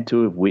Nineveh had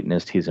to have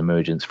witnessed his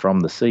emergence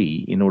from the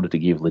sea in order to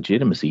give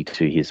legitimacy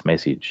to his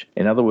message.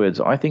 In other words,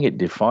 I think it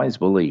defies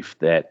belief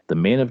that the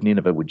men of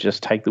Nineveh would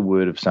just take the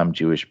word of some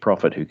Jewish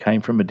prophet who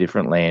came from a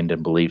different land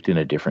and believed in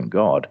a different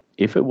God,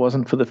 if it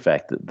wasn't for the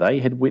fact that they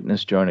had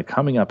witnessed Jonah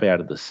coming up out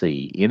of the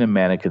sea in a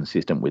manner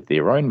consistent with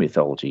their own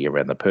mythology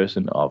around the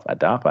person of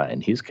Adapa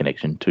and his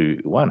connection to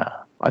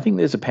Uana. I think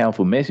there's a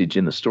powerful message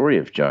in the story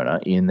of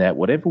Jonah in that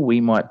whatever we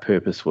might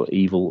purpose for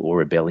evil or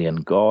rebellion,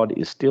 God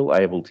is still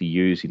able to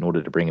use in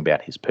order to bring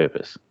about his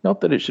purpose. Not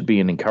that it should be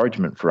an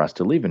encouragement for us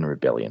to live in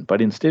rebellion,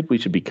 but instead we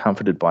should be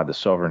comforted by the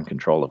sovereign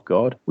control of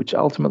God, which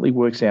ultimately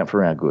works out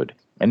for our good.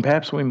 And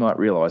perhaps we might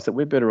realise that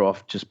we're better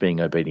off just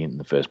being obedient in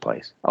the first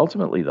place.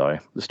 Ultimately, though,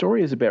 the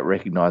story is about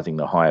recognising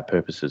the higher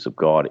purposes of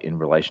God in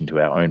relation to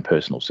our own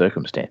personal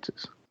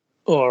circumstances.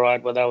 All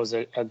right, well, that was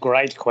a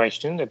great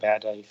question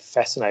about a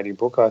fascinating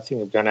book. I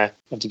think I'm going to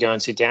have to go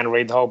and sit down and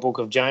read the whole book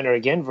of Jonah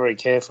again very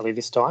carefully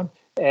this time.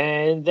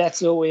 And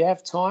that's all we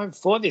have time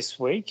for this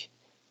week.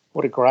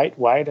 What a great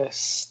way to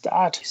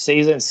start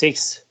season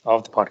 6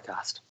 of the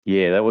podcast.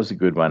 Yeah, that was a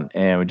good one.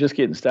 And we're just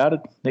getting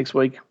started. Next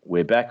week,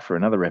 we're back for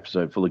another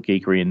episode full of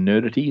geekery and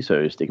nerdity.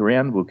 So stick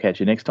around. We'll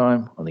catch you next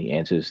time on the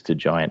Answers to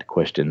Giant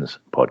Questions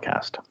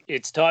podcast.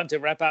 It's time to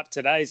wrap up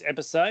today's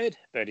episode.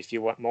 But if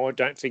you want more,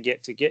 don't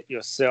forget to get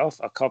yourself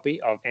a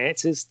copy of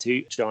Answers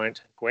to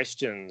Giant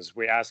Questions.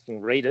 We're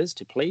asking readers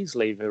to please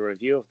leave a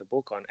review of the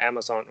book on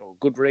Amazon or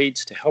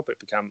Goodreads to help it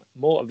become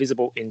more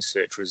visible in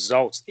search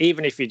results.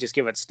 Even if you just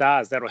give it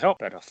stars, that'll help.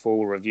 But a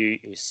full review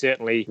is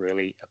certainly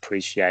really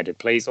appreciated.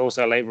 Please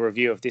also leave a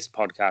review of this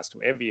podcast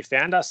wherever you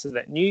found us so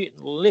that new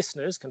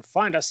listeners can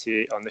find us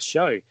here on the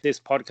show. This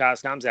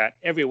podcast comes out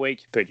every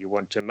week, but you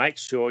want to make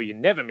sure you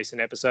never miss an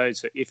episode.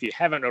 So if you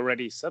haven't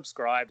already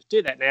subscribed,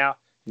 do that now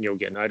and you'll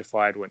get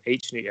notified when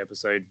each new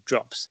episode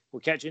drops. We'll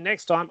catch you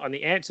next time on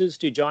the Answers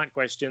to Giant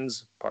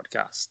Questions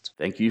podcast.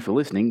 Thank you for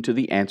listening to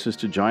the Answers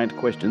to Giant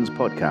Questions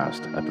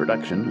podcast, a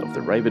production of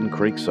the Raven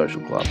Creek Social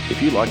Club.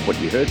 If you like what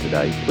you heard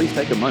today, please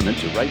take a moment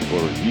to rate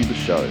or review the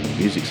show.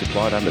 Music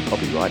supplied under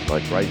copyright by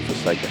Great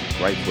Forsaken,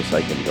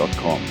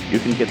 greatforsaken.com. You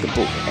can get the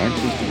book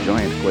Answers to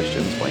Giant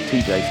Questions by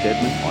TJ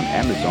Stedman on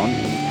Amazon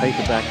in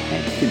paperback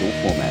and Kindle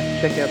format.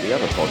 Check out the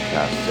other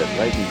podcasts at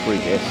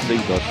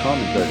ravencreeksc.com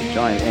and go to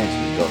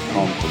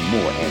giantanswers.com for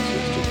more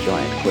answers to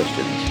giant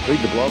questions. Read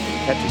the blog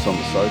and catch us on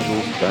the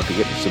socials. Don't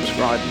forget to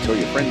subscribe and tell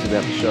your friends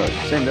about the show.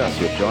 Send us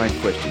your giant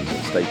questions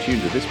and stay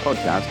tuned to this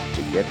podcast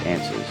to get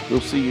answers.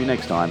 We'll see you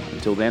next time.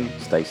 Until then,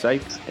 stay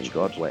safe and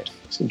God bless.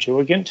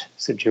 Septuagint?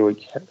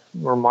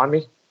 Remind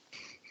me.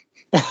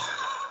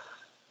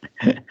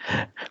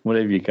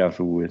 Whatever you're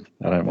comfortable with.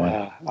 I don't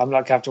mind. I'm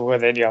not comfortable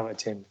with any of it,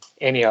 Tim.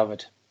 Any of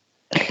it.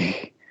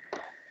 You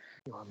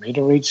want me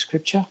to read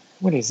scripture?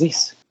 What is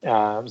this?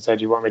 So do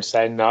you want me to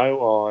say no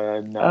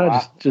or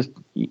no? Just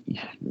no,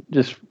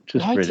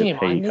 read Tim, it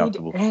how I you're need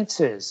comfortable.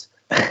 answers.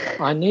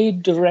 I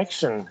need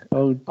direction.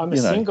 Oh, I'm a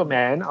single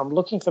man. I'm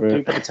looking for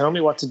people to tell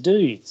me what to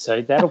do.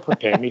 So that'll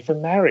prepare me for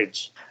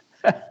marriage.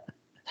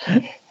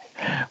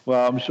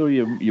 Well, I'm sure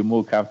you're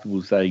more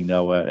comfortable saying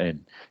Noah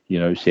and,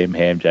 Shem,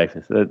 Ham,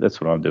 Japheth.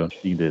 That's what I'm doing.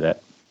 You can do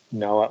that.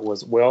 Noah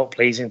was well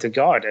pleasing to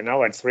God. And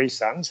Noah had 3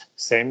 sons,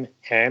 Sem,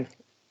 Ham,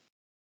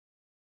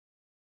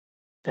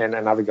 and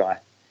another guy.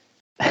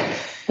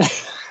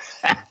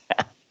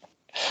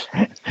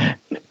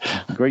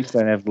 Greeks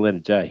don't have the letter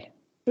J.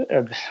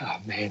 Oh,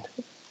 man.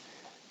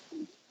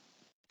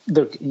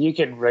 Look, you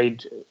can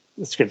read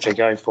the scripture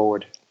going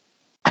forward.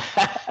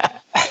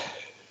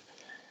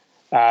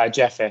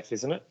 Japheth,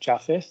 isn't it?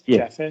 Japheth?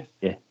 Yeah. Japheth?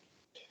 Yeah.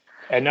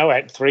 And Noah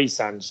had 3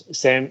 sons.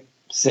 Sem.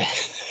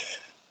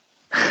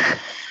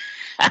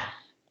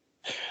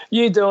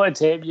 You do it,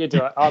 Tim. You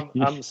do it.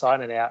 I'm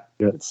signing out.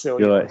 Yeah. It's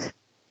silly. Right.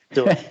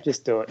 Do it.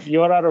 Just do it.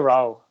 You're on a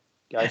roll.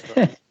 Go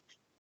for it.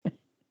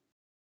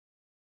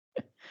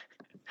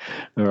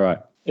 All right.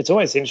 It's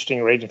always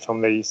interesting reading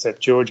from the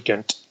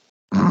Septuagint.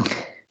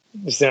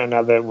 Is there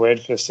another word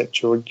for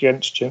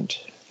Septuagint?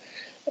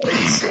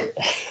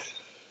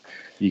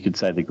 You could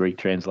say the Greek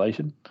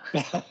translation.